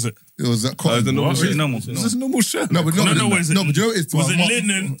material was it? It was that cotton. Normal. It's just a normal shirt. No, but No, was it? No, but you know what it is? Was it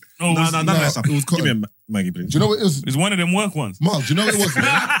linen? No, none of that stuff. It was Give me cotton. a Maggie, please. Do you know what it is? It's one of them work ones. Mark, do you know what it was?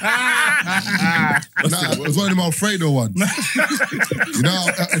 It was one of them Alfredo ones. You know,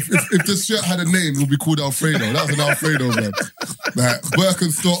 if this shirt had a name, it would be called Alfredo. That was an Alfredo, man. Like,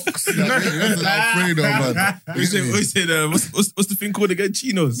 Birkenstocks. That's an Alfredo, man. We said, what's the thing called again?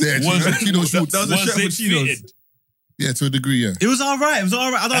 Chinos. Yeah, Chino shorts. That was a shirt for Chinos. Yeah, to a degree, yeah. It was all right. I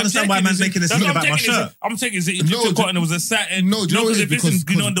don't understand why man's making a scene about my shirt. I'm taking it. Egyptian cotton. It was a satin. No, do you know what it is?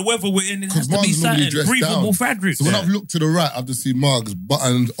 Because the weather we're in, it has to be satin, breathable fabric. So when I've looked to the right, I've just seen Mark's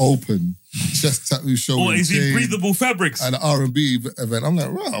buttons open, chest tattoo showing. Or is it breathable fabrics? And an R&B event. I'm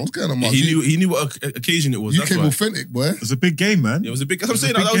like, wow, what's going on, Mark? He knew what occasion it was. You came authentic, boy. It was a big game, man. It was a big. That's what I'm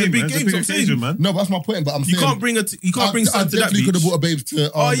saying. That was a big game. That's what I'm saying, man. No, but that's my point. But I'm saying You can't bring I sand to that definitely beach. could have brought a babes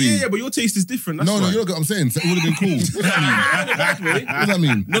to R&B. Oh yeah, but your taste is different. That's No, why. you know what I'm saying? So it would have been cool. What does that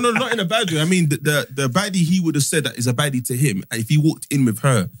mean? No, not in a bad way. I mean, the baddie he would have said that is a baddie to him. And if he walked in with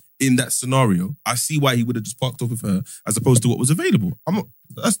her in that scenario, I see why he would have just parked off with her as opposed to what was available.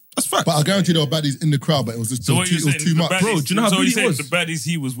 That's fact. But I guarantee there were baddies in the crowd, but it was just So what you're saying? too much. Bro, do you know how big he was? The baddies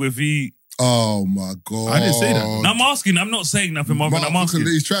he was with, Oh my God. I didn't say that. No, I'm asking. I'm not saying nothing, Marvin. I'm asking.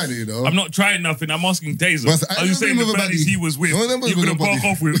 He's trying it, you know. I'm not trying nothing. I'm asking Taser. But Are you saying the never been with a baddies baddie. he was with? No, never You been could with have a parked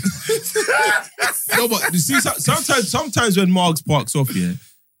baddie. off with. No, but you see, sometimes when Margs parks off, yeah,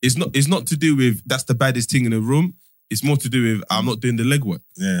 it's not to do with that's the baddest thing in the room. It's more to do with I'm not doing the legwork.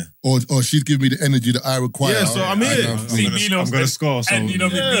 Yeah. Or she's giving me the energy that I require. Yeah, so I'm here. I'm gonna score. So And you know,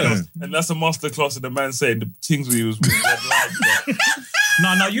 and that's a masterclass of the man saying the things we was with.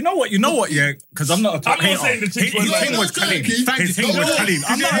 No, you know what, yeah? Because I'm not a top I'm not hater. saying the things His thing was clean. His thing was clean.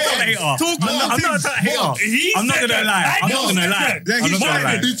 I'm not a top hater. I'm not a top hater. I'm not gonna lie. I'm not gonna lie. I'm not gonna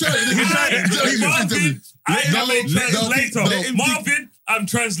lie. He's trying. Marvin, I'm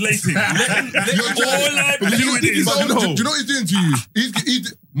translating. All I'm Do you doing is know what he's doing to you?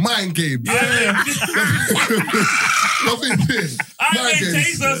 He's mind game. yeah. Nothing big. I'm a Mind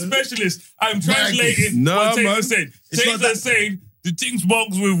games. taser specialist. I'm translating No, what man. Taser's saying. Taser's saying the things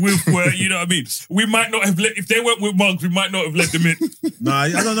Monks with were, you know what I mean? We might not have let, if they went with Monks, we might not have let them in. Nah, I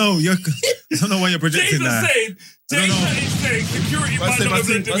don't know. I don't know why you're projecting that. Security I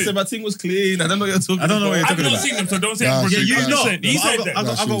said my thing was clean. I don't know what you're talking about. I don't know what you're I've talking not about. seen them, so don't say Nah, I'm she- projecting. nah, He said that. I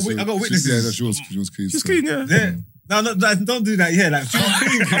got witnesses. Yeah, she was clean. She's clean, yeah. Yeah. No, don't do that. Yeah, like she was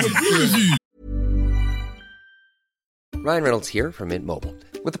clean. I agree with you. Ryan Reynolds here from Mint Mobile.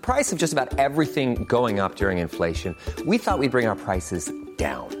 With the price of just about everything going up during inflation, we thought we'd bring our prices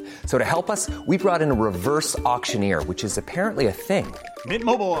down. So to help us, we brought in a reverse auctioneer, which is apparently a thing. Mint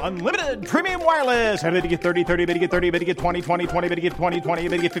Mobile Unlimited Premium Wireless. How to get 30, 30, bit to get 30, bit to get 20, 20, 20, bit to get 20, 20,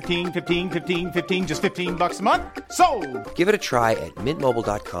 bit to get 15, 15, 15, 15, just $15 a month? Sold! Give it a try at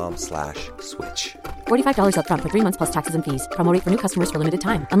mintmobile.com/switch. $45 up front for 3 months plus taxes and fees. Promo rate for new customers for limited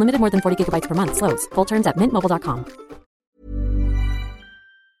time. Unlimited more than 40 gigabytes per month. Slows full terms at mintmobile.com.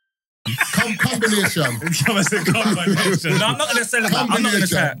 Combination. No, I'm not going to say that. I'm not going to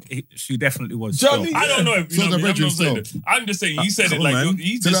say it. She definitely was. Johnny, I don't know if So you know. the I'm not saying Bridget that. I'm just saying he said it Come on, like man.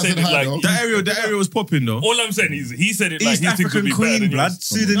 he Tell just us said it how, like. though. That area was popping though. All I'm saying is he said it like East his things would African be better queen, than blood. yours.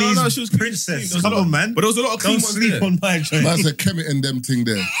 Sudanese No, she was clean. princess. There was a Come lot- on, man. But there was a lot of clean Don't ones sleep there. on my train. That's a Kemet and them thing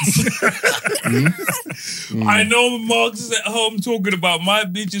there. I know Marks is at home talking about my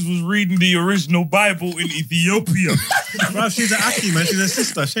bitches was reading the original Bible in Ethiopia. Bro, she's an Aki, man. She's a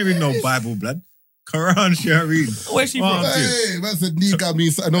sister. She ain't read no Bible, blood. Quran, she ain't read. Where's she from? Hey, man said Niga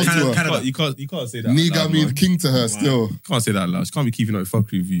means something else to her. Canada. You can't say that. Niga loud, means man. king to her still. You can't say that loud. She can't be keeping up with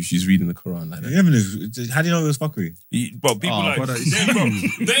fuckery with you. She's reading the Quran like that. You never knew. How do you know it was fuckery? Bro, people Oh, like brother, bro,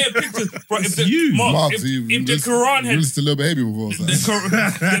 they had pictures. Bro, if the, you. Mark, Marks, if the Quran had listened to Little Baby before. So.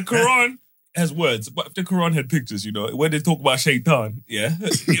 the Quran has words, but if the Quran had pictures, you know, when they talk about shaitan, yeah,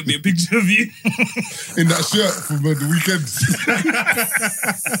 it'd be a picture of you. In that shirt from the weekend.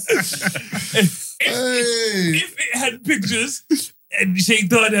 If it had pictures and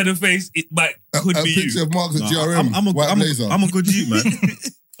shaitan had a face, it could a be picture you. of Marks at GRM. I'm a good youth, man.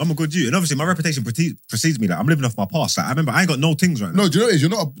 I'm a good youth. And obviously my reputation precedes me. Like, I'm living off my past. Like, I remember I ain't got no things right now. No, do you know what it is?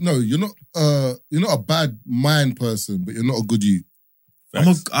 You're not a bad mind person, but you're not a good youth. I'm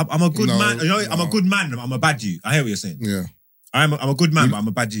a good No, man. You know, I'm no. a good man. I'm a bad youth. I hear what you're saying. Yeah. I'm a good man, but I'm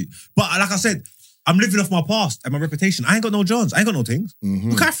a bad youth. But like I said, I'm living off my past and my reputation. I ain't got no Johns. I ain't got no things. Mm-hmm.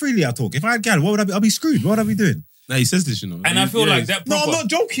 Look how freely I talk. If I had gal, what would I be? I'd be screwed. What would I be doing? Nah, he says this, you know. And I feel like that. No, Proper, I'm not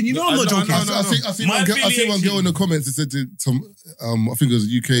joking. You know I'm not joking. I see My one girl affiliation- in the comments that said to I think it was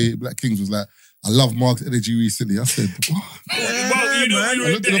UK Black Kings was like, I love Mark's energy recently. I said, what? Well, you know, man. we I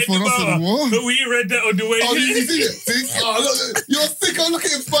read looked at that the phone, I said, in the what? bar. We read that on the way. Oh, you see it? See? Oh, look, you're sicko. Look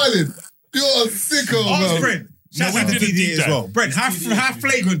at him smiling. You're a sicko, Ask man. Brent. Shout No, out we to didn't TDA do as that. well. Brent, how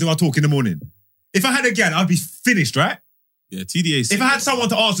flagrant do I talk in the morning? If I had a gal, I'd be finished, right? Yeah, TDA. If I had someone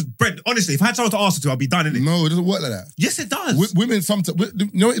to answer, Brent, honestly, if I had someone to answer to, I'd be done, innit? No, it doesn't work like that. Yes, it does. Women sometimes, you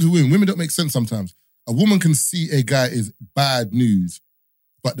know what it is with women? Women don't make sense sometimes. A woman can see a guy is bad news,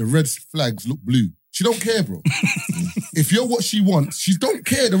 but the red flags look blue. She don't care, bro. If you're what she wants, she don't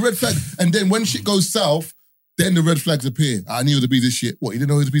care, the red flag. And then when shit goes south, then the red flags appear. I knew he was a piece of shit. What, you didn't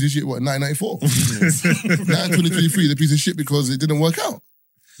know he was a piece of shit? What, in 1994? Now in 2023, he's a piece of shit because it didn't work out.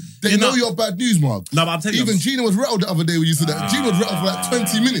 They know you're bad news, Mark. No, but I'm telling you. Even Gina was rattled the other day when you said that. Gina was rattled for like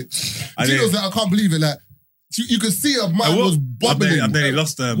 20 minutes. Gina was like, I can't believe it. Like, you could see her mind was bubbling. I've nearly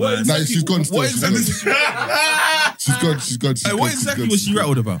lost her, man. Nah, she's gone still. She's gone. She's gone. Hey, what exactly was she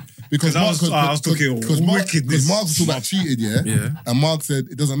rattled about? Because I was talking wickedness. Because Mark was talking about cheated, yeah? And Mark said,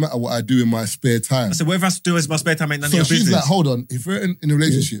 it doesn't matter what I do in my spare time. I said, whatever I do in my spare time ain't none of So your she's business. like, hold on, if we're in a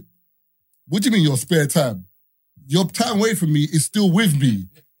relationship, what do you mean your spare time? Your time away from me is still with me.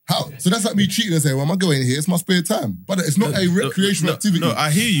 How? So that's like me cheating and saying, well, I'm going here, it's my spare time. But it's not a recreational activity. No, I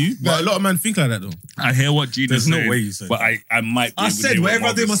hear you, but a lot of men think like that though. I hear what Gina's There's no saying, way you said but I might be I able to said, hear what whatever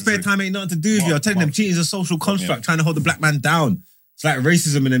I do in my Marcus spare is time ain't nothing to do with you. I'm telling them cheating is a social construct, trying to hold the black man down. It's like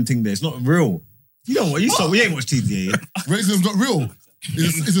racism and them thing there. It's not real. You know what? We ain't watched TDA yet. Racism's not real.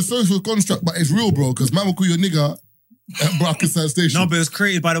 It's a social construct, but it's real, bro, because man will call you a nigger at Brackenside Station. No, but it was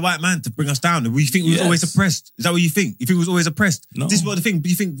created by the white man to bring us down. We think we was always oppressed. Is that what you think? You think we was always oppressed? No. This is what the thing.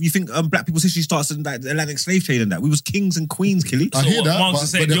 You think black people's history starts in that Atlantic slave trade and that. We was kings and queens, Killy. I hear what that, Marx but,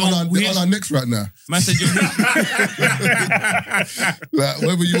 is saying, they're, on you're our necks right now. Man said, Like,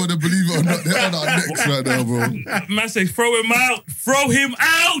 whether you want to believe it or not, they're on our necks right now, bro. man said, throw him out. Throw him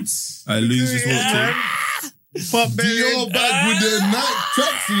out. I lose this one. Dior back with the night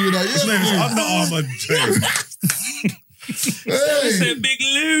tracksuit. Like, I'm not armored trained. He said, big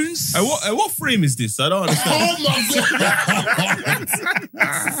loons. What frame is this? I don't understand. Oh my God.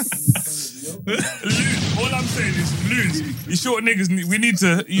 Loons. All I'm saying is, loons. You short niggas, we need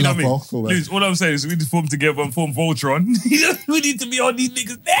to, you know what I mean? Cool, man. Loons, all I'm saying is, we need to form together and form Voltron. We need to be on these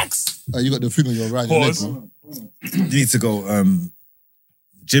niggas' necks. You got the thing on your right your leg, Pause. bro. You need to go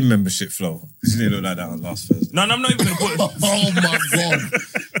gym membership flow. She didn't look like that on last Thursday. No, I'm not even going to put it. Oh my God.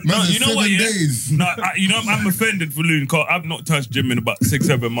 No, you know 7 what? Yeah? days. No, I'm offended for Loon. I've not touched gym in about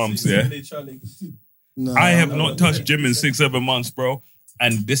 6-7 months. Yeah, I have not touched gym in 6-7 months, bro.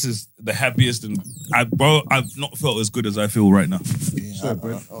 And this is the happiest, and I've not felt as good as I feel right now.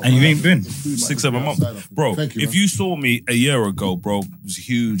 And you ain't been 6-7 months, bro. Thank you, if you saw me a year ago, bro, it was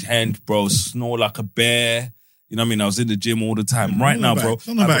huge hand, bro, snore like a bear. You know what I mean? I was in the gym all the time. Right now, bro, It's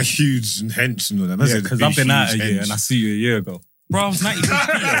not about huge and hench and all that. Yeah, because I've been out a year and I see you a year ago. bro, I was 96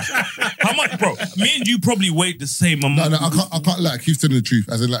 kilos. How much, bro? Me and you probably weigh the same amount. No, I can't lie. Keith's telling the truth.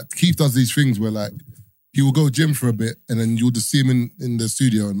 As in, like, Keith does these things where, like, he will go gym for a bit and then you'll just see him in the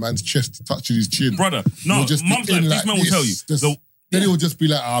studio and man's chest touching his chin. Brother, no, He'll just be mum's in like, this man will tell you. Then he'll just be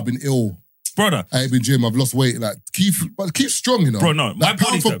like, I've been ill. Brother. I ain't been gym, I've lost weight. Like, Keith's strong, you know. Bro, no. Like,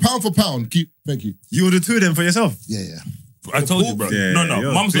 pound for pound, Keith, thank you. You ordered 2 of them for yourself? Yeah. I told you, bro. Yeah,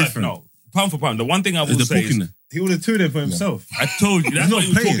 no. Mum's like, different. no. Pound for pound. The one thing I will say is, he ordered 2 of them for himself. I told you. That's He's what not he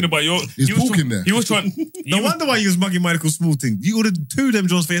was paying. talking about. He's talking there. He was trying. No wonder why you was mugging Michael Smallting. You ordered 2 of them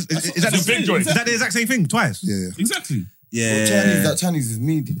Jones for yourself. Is that It's a big joint. Is that the exact same thing? Twice? Yeah. Exactly. Yeah. That Chinese is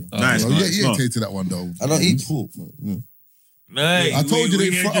me. Nice. Well, you ain't taken that one, though. I don't eat pork. Man. Hey, I told you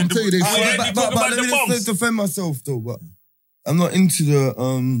they fuck. I'm telling you, they fuck. But let me just defend myself though. But I'm not into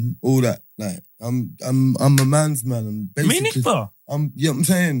the all that. Like I'm a man's man. I'm basically. Me neither. I'm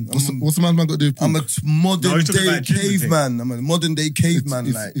saying. What's the man's man got to do? I'm a modern he's talking day about gym caveman. I'm a modern day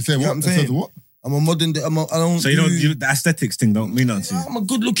caveman. Like You say you know what? I'm saying. What? I'm a modern day. I don't. So the aesthetics thing don't mean nothing to you? I'm a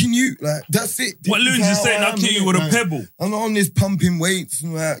good looking youth. Like that's it. What Loons is saying, I'll kill you with a pebble. I'm not on this pumping weights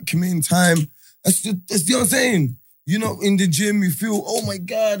and like committing time. That's you know what I'm saying. You know, in the gym, you feel, oh my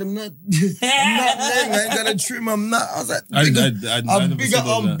God, I'm not laying, I ain't got a trim, I'm not. I was like,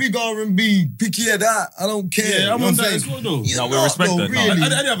 I'm big R&B, picky at that. I don't care. Yeah, I'm on that as well, though. No, we respect that. Really. I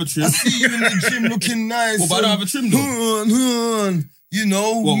didn't have a trim. I see you in the gym looking nice. Well, but I don't have a trim, though. You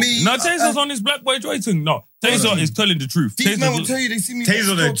know, me. No, Taser's on his Black Boy Joy thing. No, Taser is telling the truth. These men will tell you, they see me. Taser's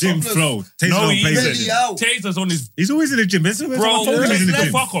on the gym flow. Taser No, don't he play belly it. out. Taser's on his... He's always in the gym. Bro, He's in the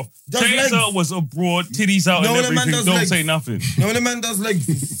gym. fuck off. Does Taser legs. was abroad, titties out No, and when a man everything. does Don't legs. say nothing. No, when a man does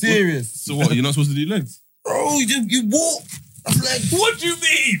legs, serious. So what? You're not supposed to do legs? Bro, you walk. That's legs. What do you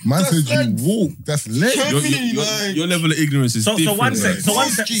mean? Man That's said legs. you walk. That's leg. Your level of ignorance is So different. one sec.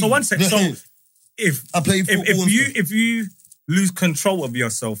 like. So one sec. So if I play football. if you lose control of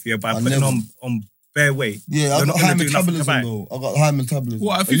yourself, yeah, by putting never. on bare weight, Yeah, you're I got not high gonna do nothing metabolism about it. though. I got high metabolism.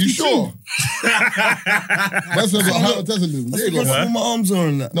 What? Are you sure? Man said got high metabolism. That's There you go, because all man. my arms are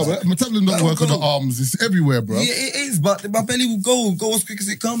on that. No, but metabolism don't work on the arms. It's everywhere, bro. Yeah, it is, but my belly will go as quick as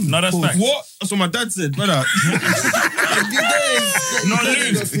it comes. No, that's Of course. facts. What? That's what my dad said, brother. No,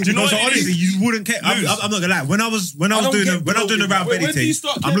 Loons. Do you know No, so what it honestly, is? you wouldn't care. I'm not gonna lie. When I was doing the round belly when do you thing,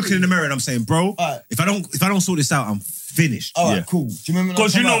 start I'm looking in the mirror and I'm saying, bro, Alright. if I don't sort this out, I'm finished. All right, Yeah. cool. Do you remember?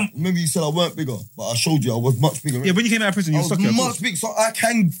 Because you know- remember you said I weren't bigger, but I showed you I was much bigger. Yeah, when you came out of prison, you I were was stuck much big, so I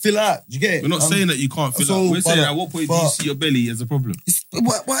can fill out. Do you get it? We're not saying that you can't fill so, up. We're saying but- at what point do you but- see your belly as a problem?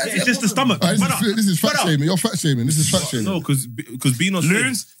 Why It's just the stomach. This is fat shaming. You're fat shaming. This is fat shaming. No, because Beano said,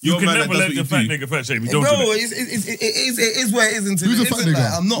 Loons, you you're a can man that never does let what the you fat do. nigga fat shame. You don't Bro, do that. it is where it is until Who's it a fat isn't. nigga?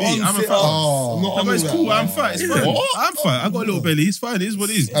 Like, I'm not Me, on I'm a fit fat- ass. Oh. I'm not No, on but it's all cool. that. I'm fat. It's fine. I'm fine. I got a little belly. It's fine. It is what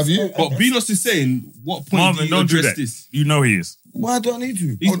it is. Have you? But Beanos is saying, what point Marvin, do you don't do address that. this? You know he is. Why do I need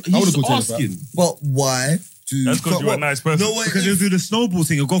to? He's would've just got told asking. But why? That's because you're a nice person. No way. Because you'll do the snowball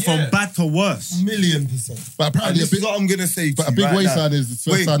thing. You'll go from bad to worse. $1,000,000%. But And apparently, this is what I'm gonna say. but to a you big right waist now. sign is the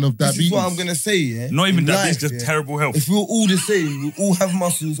first sign of This diabetes. is what I'm gonna say. Yeah. Not even In diabetes, life, just terrible health. If we were all the same, we all have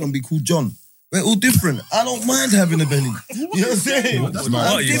muscles and be called John. We're all different. I don't mind having a belly. You know what I'm saying? That's I'm mad.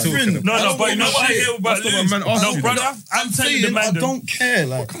 What are you talking different. about? No, I don't but you know give a what I shit. hear about That's what Loons? my man asked No, you. brother, I'm telling the I man them. don't care.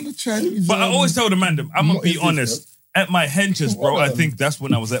 Like, Kind of Chinese. But I always tell the man them, I'm going what to is be this, honest. At my henches, bro, I think that's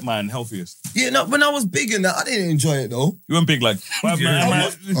when I was at my unhealthiest. yeah, no, when I was big in that, I didn't enjoy it though. You weren't big like... You weren't big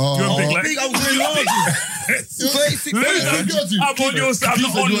Big, I was very large. 36, Loons, 36. I'm on your side. I'm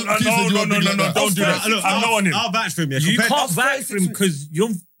not on... No, don't do that. Look, I'm not on him. I'll vouch for him. Yeah. You Compared- can't vouch for him because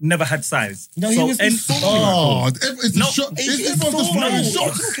you've never had size. No, he was Oh, it's No, a shot. He's Everyone's just stormy. firing What are you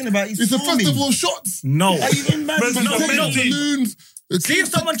shots. talking about? He's It's a stormy. festival of shots. No. Are you even mad? There's no He's middle stormy. Balloons. See if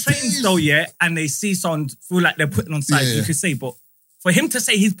someone trains though, yeah, and they see someone feel like they're putting on size, Yeah. you could say, but for him to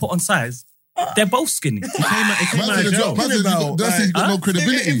say he's put on size, they're both skinny. It came out Man said of the jail. drop. Man said he's got no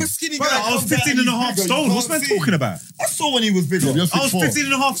credibility. If a skinny Brother, guy I was comes out 15 and a he's half bigger, stone. you What's man can't see. talking about? I saw when he was bigger. You're I was 6'4". 15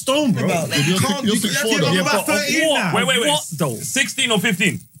 and a half stone, bro. About, like, You're you can't- you're you- 6'4" yeah, though. I'm but about 13 now. Wait. What though? 16 or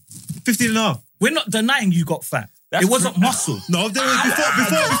 15? 15 and a half. We're not denying you got fat. That's It wasn't muscle. No, before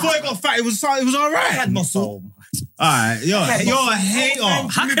it got fat, it was all I had right. muscle. Alright, you're a hater.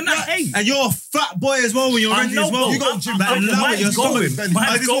 How can I hate? And you're a fat boy as well when you're ready as well. You got gym. Your stomach. This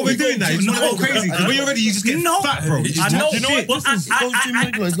is what we're doing now. You just want to go crazy. When you're ready, you just get fat, bro. I know.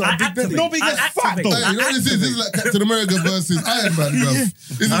 He's got a big belly. Nobody gets fat, though. Hey, you know what this is? This is like Captain America versus Iron Man, bro.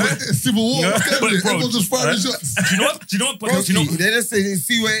 This is like Civil War. Everyone's just firing shots. Do you know what? They just say,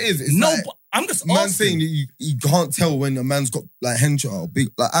 see where it is. It's No, like, but I'm just man asking. saying that you can't tell when a man's got like hench or big.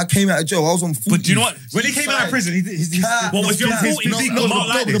 Like I came out of jail, I was on 40. But do you know what? When he came out of prison, What was your his 40? physique No, was but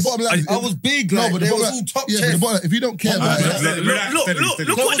like the this. bottom line, I was big, no, like but the they was bottom all top yeah, but chest. the bottom line, if you don't care about it,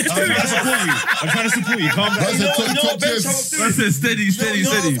 Look what they're doing. I'm trying to support you. Calm down. that's a top chest. That's it. Steady.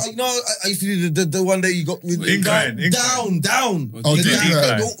 I used to do the one day you got me Incline. down. Oh, The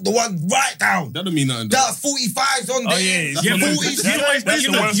decline. the one right down. That don't mean nothing. That 45's on there. yeah, 40's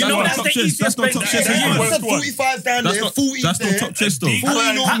you know that's the easiest That's not top chest. I Worst said one. 45's down there. 40's That's there. not top chest though. 40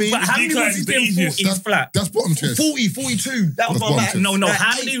 on me. But how many Decline was he is the doing easiest. 40s flat? That's bottom chest. 40, 42. That was That's my bottom max. chest. No, Like,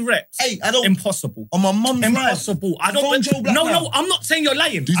 how many reps? I don't. Impossible. On my mum's life. Impossible. I don't. Phone Joe Black No, now. I'm not saying you're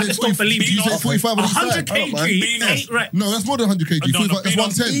lying. Do you I say just don't 40 believe do you say 45 on each 100 side? kg, 8 reps. No, that's more than 100 kg. 45, that's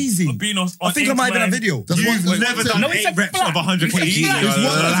 110. Easy. I think I might even have a video. That's You've one- never that's done No, 110. it's 8 reps of 100 kg. It's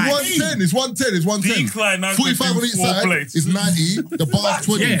 110. It's 110. It's 110. Decline, now 45 on each four side plates. is 90. The bar's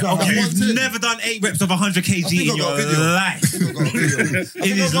 20. Yeah, That's okay. 110. You've never done 8 reps of 100 kg think I in got your a video. life.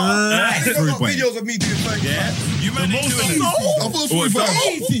 In his life, I rude got boy. videos of me doing 35. Yeah. You man ain't doing it. I thought it was 45. I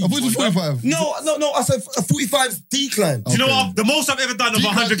thought it was 45. No. I said a 45's decline. Do you know what? The most I've ever done of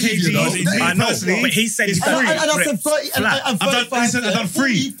 100 easier, though. kg, I know, personally, but he said is he's 3. And I said 30. And Flat. I'm I've 35. done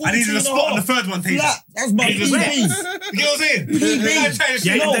 3. I needed a spot on the third one, Taser. Flat. That's my You get PB. what I'm saying?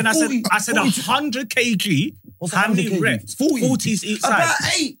 Yeah, No, and then 40. I said 100 kg. What's How many 100 kg? reps? 40. 40s each side. About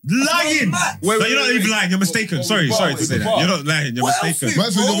 8. Lying. Max. No, you're not even lying. You're mistaken. Sorry to say that. You're not lying. You're What mistaken.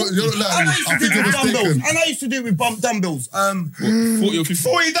 else? Man said you're not lying. I used I to think do it you're with dumbbells. mistaken. And I used to do it with bump dumbbells. 40 or 50.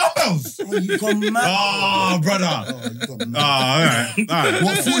 40 dumbbells. You gone mad. Oh, brother. You gone Oh, all right.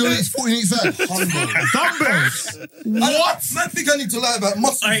 What, 40 on each side? Dumbbells. What? Man, think I need to lie about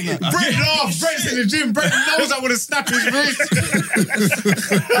muscles. now. Brett laughs. Brett's in the gym. Brett knows I want to snap his wrist.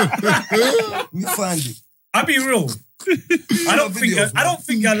 Let me find it. I'll be real. I don't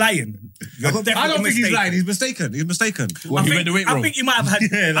think you're lying. You're I don't definitely think he's mistaken. lying. He's mistaken. What, you made the weight I wrong? think you might have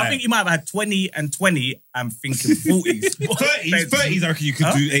had. I think you might have had 20 and 20. I'm thinking 40s. 30s, I reckon you could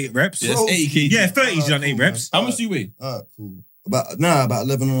do 8 reps. Yes, 80 kg. Yeah, 30s you done 8 reps. How much do you weigh? Alright, cool. About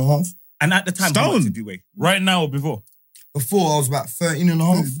 11 and a half. And at the time, how much did you weigh? Right now or before? Before I was about 13 and a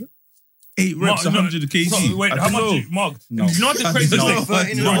half. 8 reps, 100 kg. So, wait, how much? Mark? No. You know what the crazy No.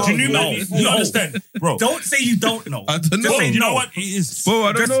 thing? Bro, do you know? You understand, bro? Don't say you don't know. I don't know. Just say You know no. what it is? Bro,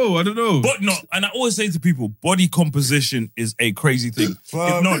 I don't know. But no, and I always say to people, body composition is a crazy thing.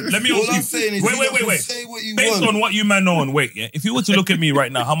 Bro, No, let me all I'm ask saying you. is you can Wait. say what you Based want. on what you man know on weight, yeah. If you were to look at me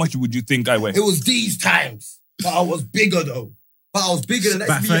right now, how much would you think I weigh? It was these times. But I was bigger though. But I was bigger than that.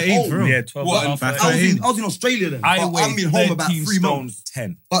 Back Me at 13, home. for real. Yeah, 12 What? and a half. Back I was 13. in Australia then. I But weigh I'm in home about 13 3 months. stone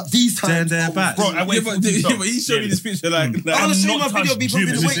 10. But these times. There, I was back. Bro, I weigh 14 Yeah, stone. but he showed me this picture like I'm gonna show you my not video of me touched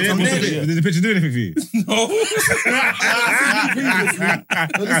pumping the gym. weights. I'm there. Did the picture do anything for you?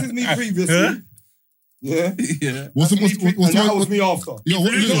 So this is me previously. Yeah. What's And that was me after. Yo, what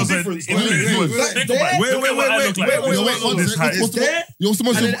Think is about it? it. Think about it. Wait, Look at what I look like. It's there. What's the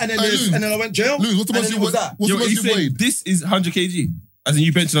most And you then I went jail. Lose, what's the And most then you it was weighed? that. What's the Yo, most he you said weighed? this is 100 kg. As in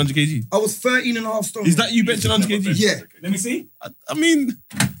you benching 100 kg. I was 13 and a half stone. Is that you benching 100 kg? Yeah. Let me see. I mean,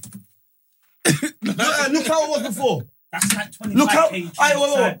 Look how it was before. That's like 25 Look how. kg.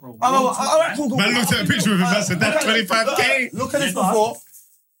 Alright, cool. Man looked at a picture of him and said, that's 25k. Look at this before.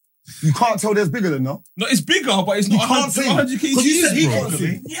 You can't tell there's bigger than that. no, it's bigger, but it's not You can't see. 100 kg. Because you said he bro. can't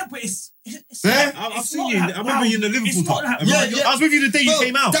see. Yeah, but it's Yeah? I've seen you. I remember you in the Liverpool top. Yeah. I was with you the day you Bro,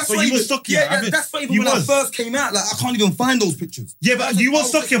 came out. that's So not you were even- stockier. Yeah, that's not even You when I was. first came out. Like, I can't even find those pictures. Yeah, but you were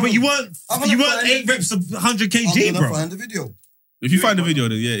stockier, but you weren't. I'm gonna You weren't find 8 reps of 100 I'm kg, gonna bro. find the video. If you find the video,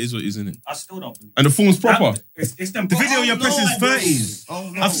 then yeah, it is what it is, isn't it? I still don't believe And the form's proper. It's them. The video you're pressing is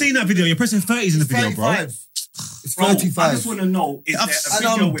 30s. I've seen that video. You're pressing 30s in the video, bro. 35. It's Bro, I 35. just want to know, is there And, a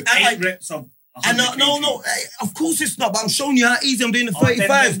video with and 8 reps of And 100 no, kg? of course it's not, but I'm showing you how easy I'm doing the Oh, then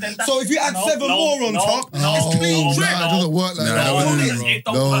 35. that's- So if you add 7 more on top, it's clean Nah, trip. it doesn't work like that. It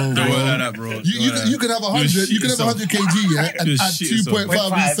don't No, work bro. like that. that, bro. You can have 100. You can have 100 kg, yeah, and Just add shit yourself.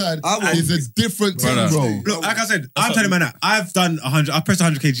 2.5 each side. It's a different thing, Brother. bro. Look, like I said, I'm telling you, man, I've done 100. I've pressed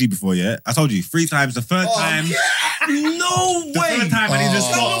 100 kg before, yeah? I told you 3 times. The third time. No The way. third time I needed a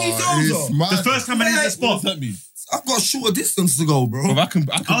How long spot. is over? It's mad. The first time I needed a spot. What does that mean? I've got a shorter distance to go, bro. I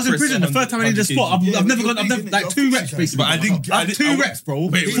was in prison the first time I needed a spot. I've never gone. I've never like 2 reps basically. But I didn't. 2 reps, bro.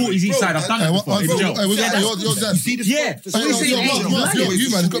 40s each side. I've done it before. You see this? You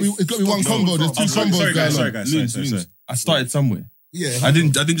man, it's got to be one combo. There's 2 combos going on. Sorry, guys. I started somewhere. Yeah, I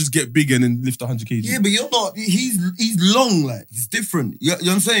didn't just get big and then lift 100 kg. Yeah, but you're not. He's long, like he's different. You know what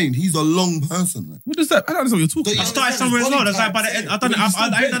I'm saying? He's a long person. Like. What does that? I don't know what you're talking I about. started somewhere as well. That's like by the end. I've done it. I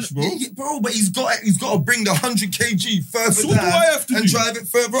ain't done it, bro. Yeah, bro, but he's got to bring the 100 kg further So what do down I have to and do? drive it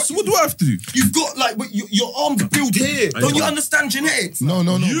further up. So what do I have to do? You've got like your arms build here. Don't you understand genetics? No.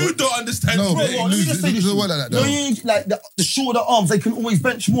 You don't understand. No, bro. but lose the word like that. No, you like the shorter arms. They can always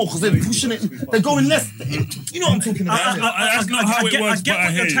bench more because they're pushing it. They're going less. You know what I'm talking about? That's not how it works, but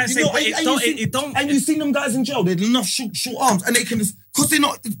I hear you. And you see them guys in jail. They're enough short arms, and they can just because they're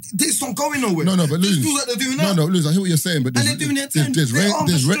not. It's not going nowhere. No, but Luz. Like they're doing that. No, Luz. I hear what you're saying, but And they're doing their thing.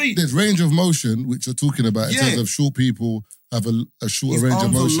 there's range of motion which you're talking about in Yeah. terms of short people have a shorter His range of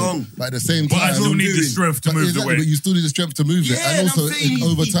arms are motion. long. But at the same But time, I still need the strength to move the Exactly, weight. but you still need the strength to move it, Yeah, and also I'm saying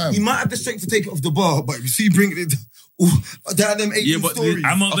over time. He might have the strength to take it off the bar, but you see, bringing it. That them 18 but stories.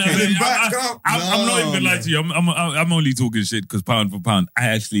 I'm not Then back up. I'm not even gonna lie to you. I'm only talking shit because pound for pound, I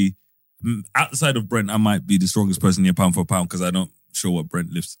actually, outside of Brent, I might be the strongest person here pound for pound because I don't show what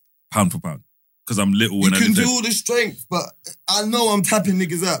Brent lifts pound for pound because I'm little You when I can lift do all the strength, but I know I'm tapping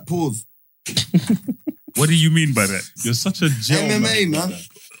niggas out. Pause. What do you mean by that? You're such a gel, MMA, man.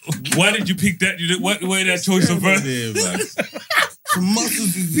 Why did you pick that? Why that choice of verse? The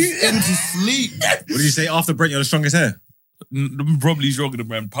muscles is into sleep. What did you say after Brent? You're the strongest here. Probably stronger than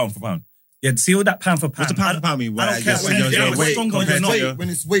Brent pound for pound. Yeah, see all that pound for pound. What's the pound for pound mean? I don't care When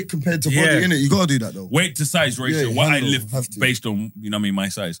it's weight compared to body, innit? You gotta do that though. Weight to size ratio. Yeah, what I handle, lift have to. based on, you know what I mean, my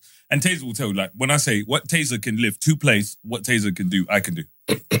size. And Taser will tell you, like, when I say what Taser can lift 2 plates, what Taser can do, I can do.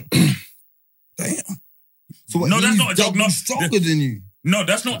 Damn. So what, No, that's he's not a joke. double No, stronger than you. No,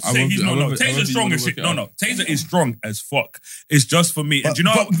 that's not I saying won't he's be- not. I No, won't be- I Taser's won't be strong able as to shit. work No, it no. out. Taser is strong as fuck. It's just for me. And do you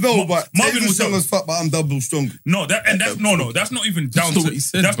know But Marvin Taser's will strong tell as fuck, but I'm double stronger. No, that's not even down That's not to. what he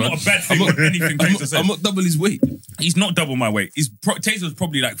said, That's man. not a bad I'm thing not- or anything I'm Taser not- says. I'm not double his weight. He's not double my weight. Taser's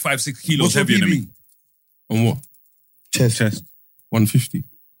probably like 5-6 kilos What's your heavier than me. PB? On what? Chest. 150.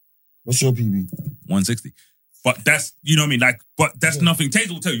 What's your PB? 160. But that's, you know what I mean? Like, but that's nothing. Taser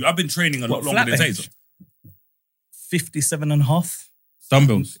will tell you. I've been training a lot What, longer than flat Taser. 57.5.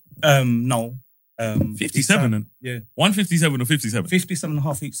 Dumbbells. No. 57 and Yeah. 157 or 57.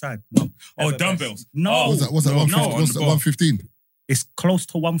 57.5 each side. No. Oh, Ever dumbbells. No. Oh, What's that? no, 150? on What's the that? bar. 115? It's close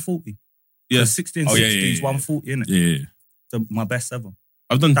to 140. Yeah. 60 and Oh, yeah, 60 yeah, is yeah. 140, innit? Yeah. My best ever.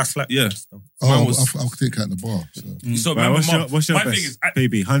 I've done. That's like Yeah. though. Oh, was- I'll take out the bar. So. So Right, remember, what's your my best? thing is,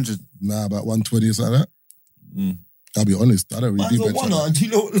 PB 100. Nah, about 120 or something like that. I'll be honest. I don't really Mine's do a bench. one, like that. and you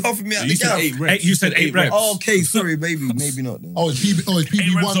know, laughing me at the You said gap. 8 reps. You said 8 reps. Oh, okay, sorry, maybe not then. Oh, it's PB. Oh, it's PB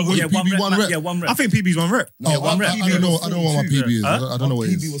Eight reps one. of- Was yeah, PB one rep. Yeah, 1 rep. I think PB's 1 rep. Oh, one rep. I don't know. I don't know what my PB is. Huh? I don't know what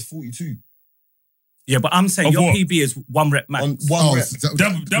it PB is. was 42. Yeah, but I'm saying Of your what? PB is 1 rep max. On one Oh, rep.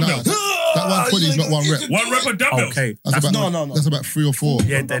 Dumbbells. That 120 is not 1 rep. 1 rep of dumbbells. Okay. That's about no. That's about 3 or 4.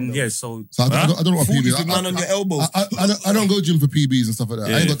 Yeah, then, yeah, so... So I don't know what my PB 40 is. is the man on your elbows. I don't go gym for PBs and stuff like that.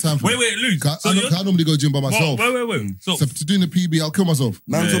 I ain't got time for Wait, it. Luke. I normally go gym by myself. Wait. So So to doing the PB, I'll kill myself.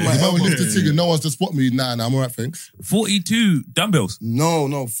 Man's on my If I would lift elbows. the thing and no one's to spot me, nah, I'm alright, thanks. 42 dumbbells.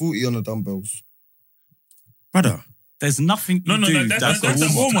 No, 40 on the dumbbells. Brother. There's nothing No, you do. that's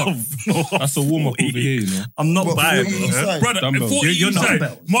a warm-up. That's a warm up over here, you know. I'm not What, buying 40 it. each side? Brother, Dumbbells. 40 You're each not side.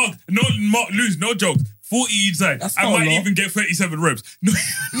 dumbbells. Mark, lose, no jokes. 40 each side. That's I not a might lot. even get 37 reps. No,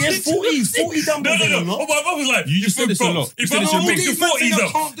 Yeah, 40 dumbbells. no. ain't a lot. Oh, my mum was like, You just said it's a lot. If You said I'm it's your going to big- make the 40s I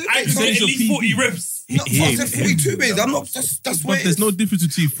up, can't do I it. can get at your least 40 reps. No, I said 42 base. I'm not. That's what But there's no difference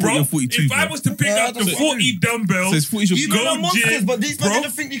between 40 Bro, and 42. if I bro. was to pick Yeah, up the that's 40 dumbbells, So it's 40 is your You big- know go the monsters, gym, but these men bro.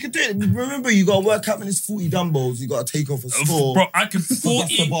 didn't think you could do it. Remember, you got to work out when it's 40 dumbbells. You got to take off a score. Bro, I can That's the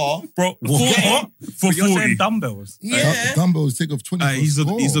 40, bar. bro, 40 for But you're 40. saying dumbbells. Yeah. Dumbbells take off 20. He's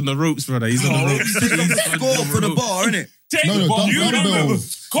on the ropes, brother. He's on the ropes. Take off the score for the bar, innit? Take No, the bar. dumbbells. You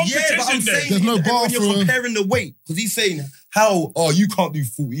Dumbbells. Yeah, but I'm competition saying There's no bar when you're for- comparing the weight, because he's saying how you can't do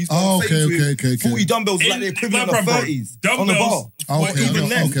 40s. But Oh, I'm saying to him, okay. 40 dumbbells is like the equivalent of 30s on the bar. Oh, Or okay, even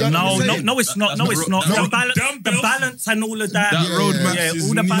less. okay. You know what I'm saying? No, it's not. No, it's not. No, The balance and all of that. That roadmap Yeah, is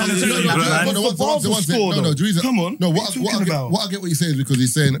all the balance nuts, and all bro. that. No, The bars will score, no, though. the reason, Come on, No, what you talking about? what I get what he's saying is because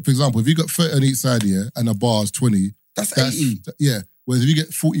he's saying, for example, if you got 30 on each side here and a bar is 20, That's 80. Yeah, Whereas if you get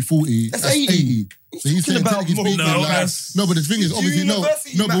 40-40, that's 80. So he's saying technically speaking, no, but the thing is, obviously, no, but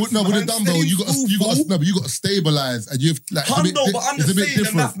the dumbbell, you got to stabilize, and you've like. But I'm just saying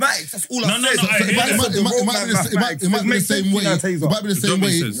the mathematics. That's all I'm saying. It might be the same way. It might be the same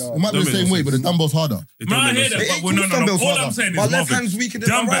way. It might be the same way, but the dumbbell's harder. No, I hear that, but no. All I'm saying is, my left hand's weaker than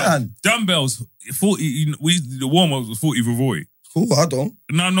my right hand. Dumbbells, 40. The warm up was 40 for 40. Cool, I don't.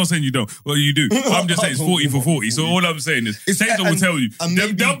 No, I'm not saying you don't. Well, you do. I'm just saying it's 40 for 40. So all I'm saying is, Taser will tell you,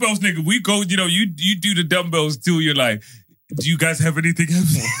 them dumbbells, nigga, we go, you do the dumbbells till you're like, do you guys have anything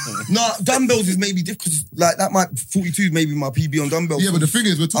else? No, dumbbells is maybe different. Like, that might, 42 is maybe my PB on dumbbells. Yeah, but the thing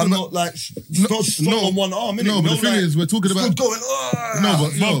is, we're talking I'm not like, not strong on one arm, innit? No, but the thing is, we're talking about... Going,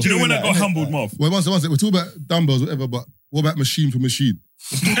 Marv, do you know when I got humbled, Marv? Well, one second. We're talking about dumbbells, whatever, but what about machine for machine?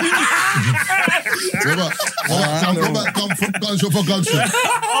 What about gunshot for gunshot?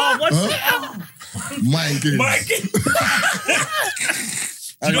 Oh, what's that? Mind game.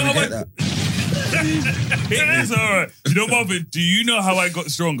 Do you know how I... It is alright. You know, Marvin, do you know how I got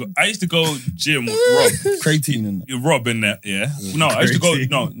stronger? I used to go gym with Rob. Creatine and that. Rob in that, yeah. No, I used to go,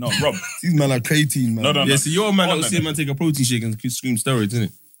 no, Rob. These men are creatine, man. No. Yeah, so you're a man that will see a man take a protein shake and scream steroids, isn't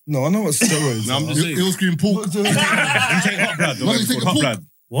it? No, I know what steroids No, I'm just saying. He'll scream pork. You take hot blood. Hot blood.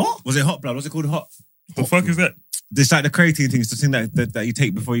 What? Was it hot blood? What's it called? Hot? The fuck is that? It's like the creatine thing. It's the thing that you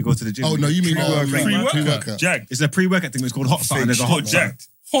take before you go to the gym. Oh, no, you mean pre-workout. Jack. It's a pre-workout thing. It's called hot something. There's a hot Jack.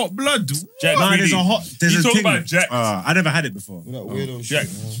 Hot blood. Jack. No, there's a hot. There's you a talk thing. about Jack. I never had it before. That weirdo Jack.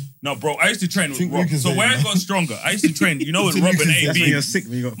 shit. No, bro, I used to train with Rob. So where I got stronger, I used to train, you know, with Rob and AB. You're sick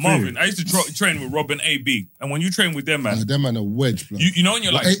when you got Marvin, I used to train with Rob and AB. And when you train with them, man. Them man are wedge, bro. You know when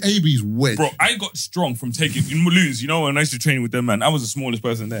you're like... AB's wedge. Bro, I got strong from taking... You lose, you know, when I used to train with them, man. I was the smallest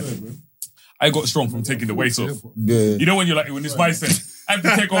person there. I got strong from taking the weights off. Yeah. You know when you're like, when it's my set, I have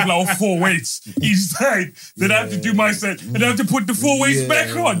to take off like 4 weights each side. Then I have to do my set. And I have to put the 4 weights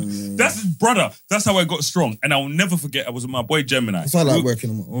back on. That's how I got strong. And I'll never forget, I was with my boy Gemini. That's why I like working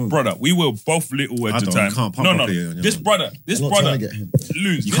on my own. Brother, we were both little at the time. You can't pump properly on your This own. brother,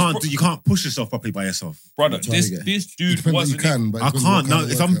 lose. You can't push yourself properly by yourself. Brother, this dude Depends what you wasn't... can, but I can't. No,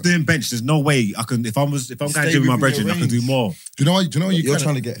 if I'm doing bench, there's no way I can. If I'm going to gym with my brethren, I can do more. Do you know what you You're can?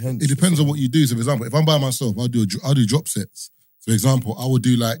 trying to get hands. It depends on what you do. So, for example, if I'm by myself, I'll do drop sets. For example, I would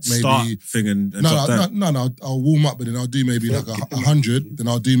do like maybe Start thing and drop down. No. I'll warm up, but then I'll do maybe like 100. Then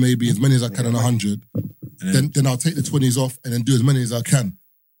I'll do maybe as many as I can on 100. Then I'll take the 20s off and then do as many as I can.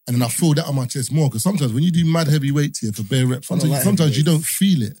 And then I feel that on my chest more because sometimes when you do mad heavy weights here for bare reps, sometimes you don't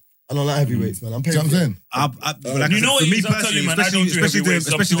feel it. I don't like heavyweights, man. I'm paying. Do you know what I'm saying? You know what? For me personally,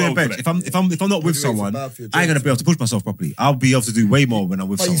 especially doing bench. If I'm not with someone, I ain't gonna be able to push myself properly. I'll be able to do way more when I'm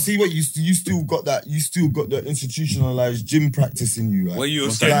with But you someone. see what you still got that. You still got the institutionalized gym practice in you, right? Where you're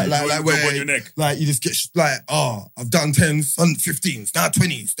saying, like where on your neck. Like you just get I've done 10s, 15s, now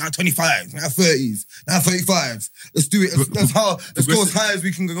 20s, now 25s, now 30s, now 35s. Let's do it. Let's go as high as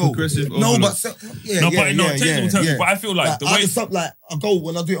we can go. Progressive. No, but Taser will tell you. But I feel like the way I go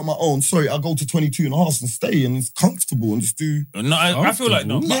when I do it on my own. Sorry, I go to 22 and a half and stay, and it's comfortable and just do. No, I feel like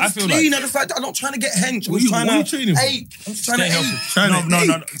no. But I feel clean. like I just like I'm not trying to get hench. I'm What just are trying you to training for? ache. I'm just trying to ache. No.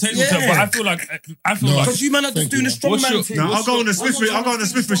 Taser will tell you. But I feel like Because you man are just doing a strong man thing. No, I'll go on the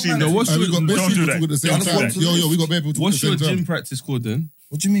Smith machine. No, what's We your got bare Don't do people that. at the same Don't do time. that. Yo, we got bare people at the What's your same gym time. practice called then?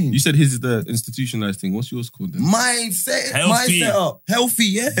 What do you mean? You said his is the institutionalized thing. What's yours called then? My setup, healthy,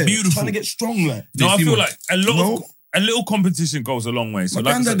 yeah. Beautiful. Trying to get strong, like. no, I feel like No. a little competition goes a long way. So My like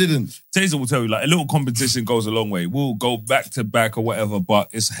I granddad said, didn't. Taser will tell you, like, a little competition goes a long way. We'll go back to back or whatever, but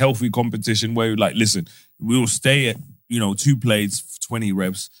it's healthy competition where, like, listen, we'll stay at, 2 plates, 20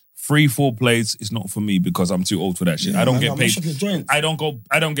 reps. 3-4 plates is not for me because I'm too old for that shit. I don't get paid. I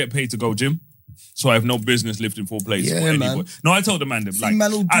don't get paid to go gym. So I have no business lifting 4 plates. Yeah, for anybody. man. No, I told the man them, See, like,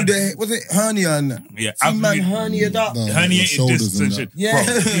 man will do the, was it hernia and that? Yeah, See, man herniaed up. herniated discs and shit.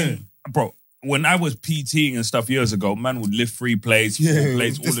 Yeah. Bro, when I was PTing and stuff years ago, man would lift 3 plates, 4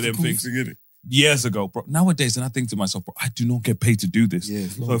 plates, all of them things. Years ago, bro. Nowadays, and I think to myself, bro, I do not get paid to do this. Yeah,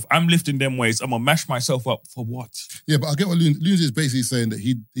 so if I'm lifting them weights, I'm gonna mash myself up for what? Yeah, but I get what Loons is basically saying that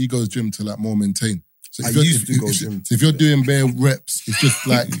he goes gym to like more maintain. So if you're doing bare reps, it's just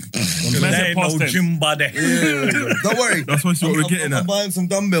like There ain't no gym body. Don't worry. That's what we're getting I'm at. buying some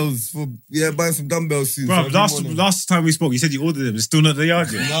dumbbells soon. Bro, So last time we spoke, you said you ordered them. It's still not the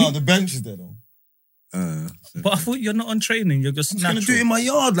yard yet. No, the bench is there though. But I thought you're not on training. You're just I'm just gonna do it in my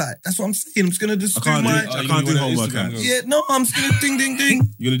yard, like that's what I'm saying. I'm just gonna just I can't do home workouts. Yeah, no, I'm just gonna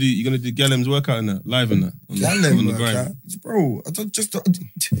ding. You're gonna do Gallem's workout in that live in that on the grind. Bro, I don't just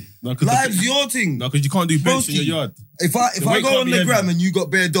No, 'cause live's your thing. No, because you can't do bench in Broski. your yard. If I weight go can't on be the heavy. gram and you got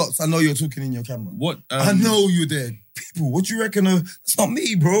bare dots, I know you're talking in your camera. What? I know you're there. people. What do you reckon? It's not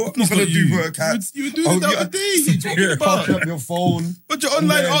me, bro. I'm not gonna do workout. You were doing it the other day. You talking about up your phone. But you're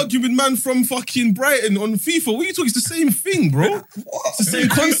online arguing with man from fucking Brighton on FIFA. What are you talking? It's the same thing, bro. What? It's the same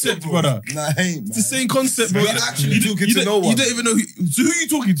concept, brother. Nah, I ain't, man. It's the same concept, bro. You're actually talking to no one. You don't even know who are you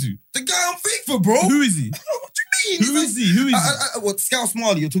talking to? The guy on FIFA, bro. Who is he? What do you mean? Who is he? Who is he? What, Scout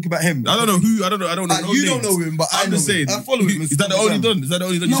Smiley, you're talking about him. I don't know who. I don't know. You don't know him, but I know just saying. him. I follow him. Is that the only done? Is that the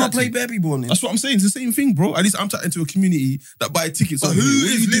only done? No, I play baby ball. That's what I'm saying. It's the same thing, bro. At least I'm chatting to a community that buy tickets. But who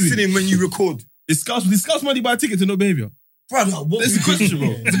is listening when you record? Did Scouts money buy a ticket to No Behaviour? Brother, what? This is a question,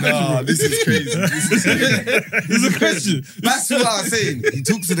 bro. This is crazy. This is a question. That's what I'm saying. He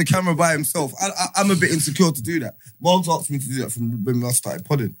talks to the camera by himself. I'm a bit insecure to do that. Mom's asked me to do that from when I started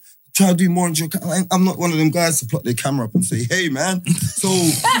podding. Try to do more into your camera. I'm not one of them guys to plot their camera up and say, hey, man. So,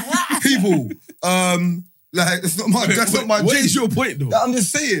 people, like, that's not my What gig. is your point, though? I'm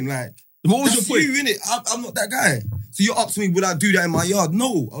just saying, like, What was that's your point? you, innit? I'm not that guy. So you ask me, would I do that in my yard?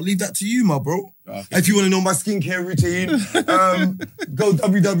 No, I'll leave that to you, my bro. Okay. If you want to know my skincare routine, go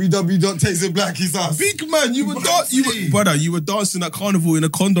www.tastedblackies. Big man, you were dancing at carnival in a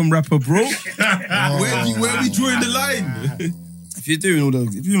condom wrapper, bro. Where are we drawing the line? If you're doing all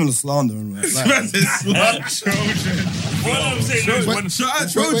those, if you're doing the slander and like, What I'm saying is, Shout out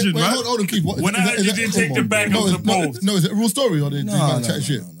Trojan, man. Hold on, Keith. when I heard you didn't take the bag off the pole. No, is it a real story or did you chat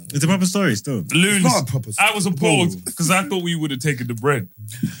shit? It's a proper story still. Loons, not a proper I was appalled because I thought we would have taken the bread.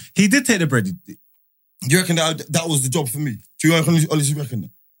 He did take the bread. Do you reckon that was the job for me? Do you honestly reckon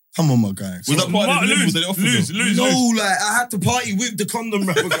that? Come on, my guy. Was that part of the lose that they offered? Lose. No, like, I had to party with the condom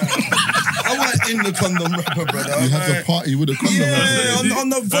rapper guy. I wasn't in the condom rapper, brother. You had to party with a condom rapper. Yeah, on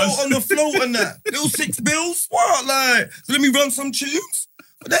the float and that. Little 6 bills. What? Like, so let me run some tunes?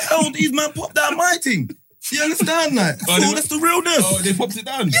 What the hell these man popped down my thing? You understand that? That's the realness. Oh, they popped it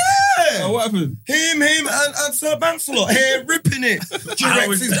down? Yeah. Oh, what happened? Him, and Sir Banks-a-lot. Hair ripping it.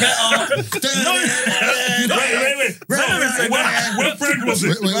 Durex is better. Wait. What bread was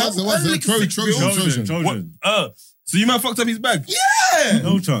it? Wait, what's it? Trojan. So you man fucked up his bag? Yeah.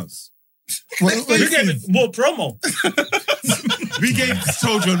 No chance. We gave more promo. We gave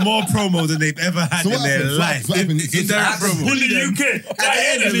Trojan more promo than they've ever had in their life. What happened? In the UK.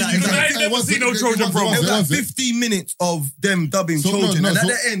 I ain't never seen no Trojan promo. It was like 15 minutes of them dubbing Trojan. And at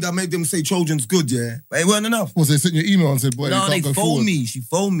the end, I made them say Trojan's good, yeah? But it weren't enough. Was they sent you an email and said, boy, you No, they can't go phoned forward? me. She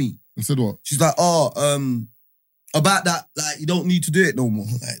phoned me. And said what? She's like, about that, like, you don't need to do it no more.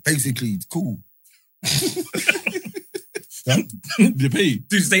 Like, basically, it's cool. They pay.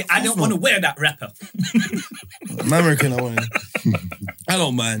 Dude, say, I don't want to wear that wrapper. Man, reckon I want to. I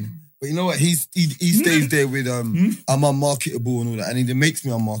don't mind. But you know what? He stays there with, I'm unmarketable and all that. And he makes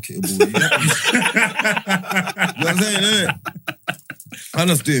me unmarketable. You know what I'm saying, innit? I'm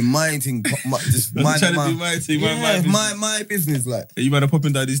just doing my thing. Just trying to do my thing. My business, like. Hey, you man are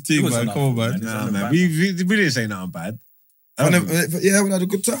popping down this thing, man. enough, Come on, man. Nah, man. We didn't say nothing bad. We had a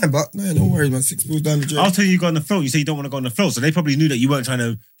good time, but no, don't worry, man. 6 bills down the drain. I was telling you go on the float. You say you don't want to go on the float, so they probably knew that you weren't trying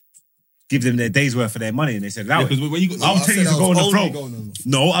to give them their day's worth of their money, and they said, "Allow it." I was telling you to go on the float.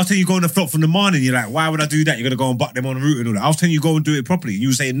 No, I was telling you go on the float from the morning. You're like, why would I do that? You're gonna go and buck them on the route and all that. I was telling you go and do it properly. And you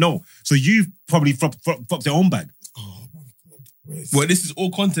were saying no, so you probably flopped your own bag. Well, this is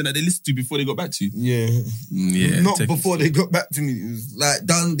all content that they listened to before they got back to you. Yeah. Not before they got back to me. It was like,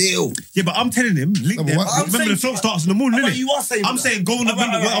 done deal. Yeah, but I'm telling him, link them. Remember the float starts in the morning, innit? You are saying I'm that. saying go on the...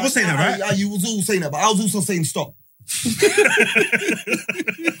 I was saying that, right? You was all saying that, but I was also saying stop.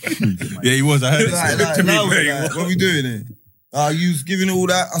 Yeah, he was. I heard it. What are we doing here? You was giving all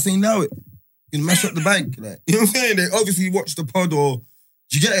that. I say, no, it. You can mash up the bank. Like, you know what I'm saying? They obviously watch the pod or...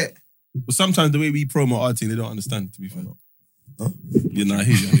 Do you get it? But sometimes the way we promote our team, they don't understand, to be fair. Huh? Yeah, I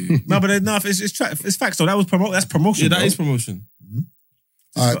hear you. No, but it's facts though. That's promotion. Yeah, that is promotion.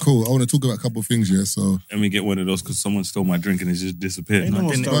 All right, cool. I want to talk about a couple of things here. So Let me get one of those because someone stole my drink and it just disappeared.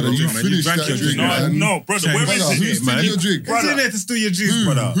 brother, you finished that drink, man. No, brother, where Brother, is who's it? stealing your drink? Who's in there to steal your juice,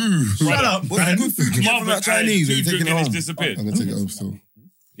 brother? Shut up. What's the good food you get from that Chinese? Are you taking it home? Disappeared. I'm gonna take it home still.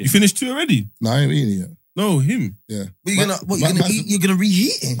 You finished 2 already? No, I ain't eating it yet. No, him. Yeah. What you gonna eat? You're gonna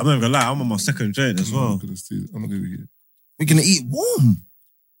reheat it. I'm not gonna lie. I'm on my second joint as well. I'm not gonna eat it. We're gonna eat warm.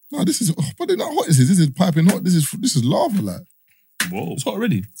 No, this is. But they're not hot. This is piping hot. This is lava, like. Whoa. It's hot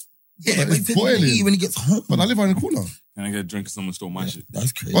already. Yeah, But but it's he's gonna boiling. eat when he gets home. But I live around the corner. Can I get a drink because someone stole my shit?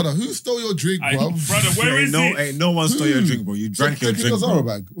 That's crazy. Brother, who stole your drink, bro? Brother, where is it? Ain't no one stole your drink, bro. You drank your Check in drink, your Zara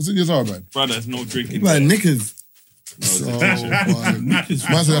bro. bag. What's in your Zara bag? Brother, there's no drinking. Man, knickers. Oh, man. Man said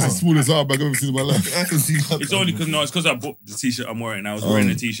that's the smallest Zara bag I've ever seen in my life. I can see that. It's only because I bought the t-shirt I'm wearing. I was wearing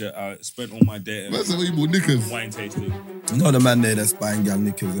the t-shirt. I spent all my day Man said, what you bought knickers? wine tasting. You know the man there that's buying gal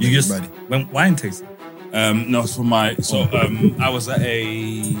knickers and You just everybody. went wine tasting. No, it's for my. So I was at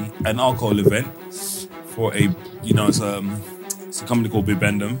an alcohol event for it's a company called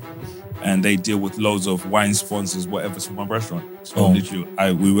Bibendum, and they deal with loads of wine sponsors, whatever, for my restaurant. So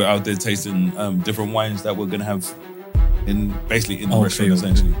literally, we were out there tasting different wines that we're gonna have in the restaurant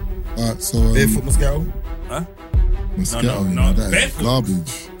essentially. Alright, so Barefoot Moscato? Huh? Moscato, No, that is barefoot.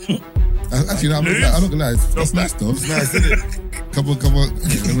 garbage. Actually, no, I'm not gonna lie. That's nice though. It's nice, isn't it? Couple. You're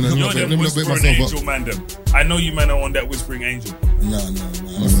Let them me not bait whispering myself angel, up. man. Them. I know you men are on that whispering angel. No.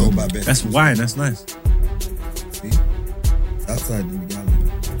 That's all about barefoot. That's wine. That's nice. See? Outside in the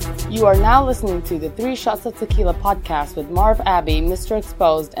gallery. You are now listening to the 3 Shots of Tequila podcast with Marv Abbey, Mr.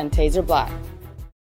 Exposed, and Taser Black.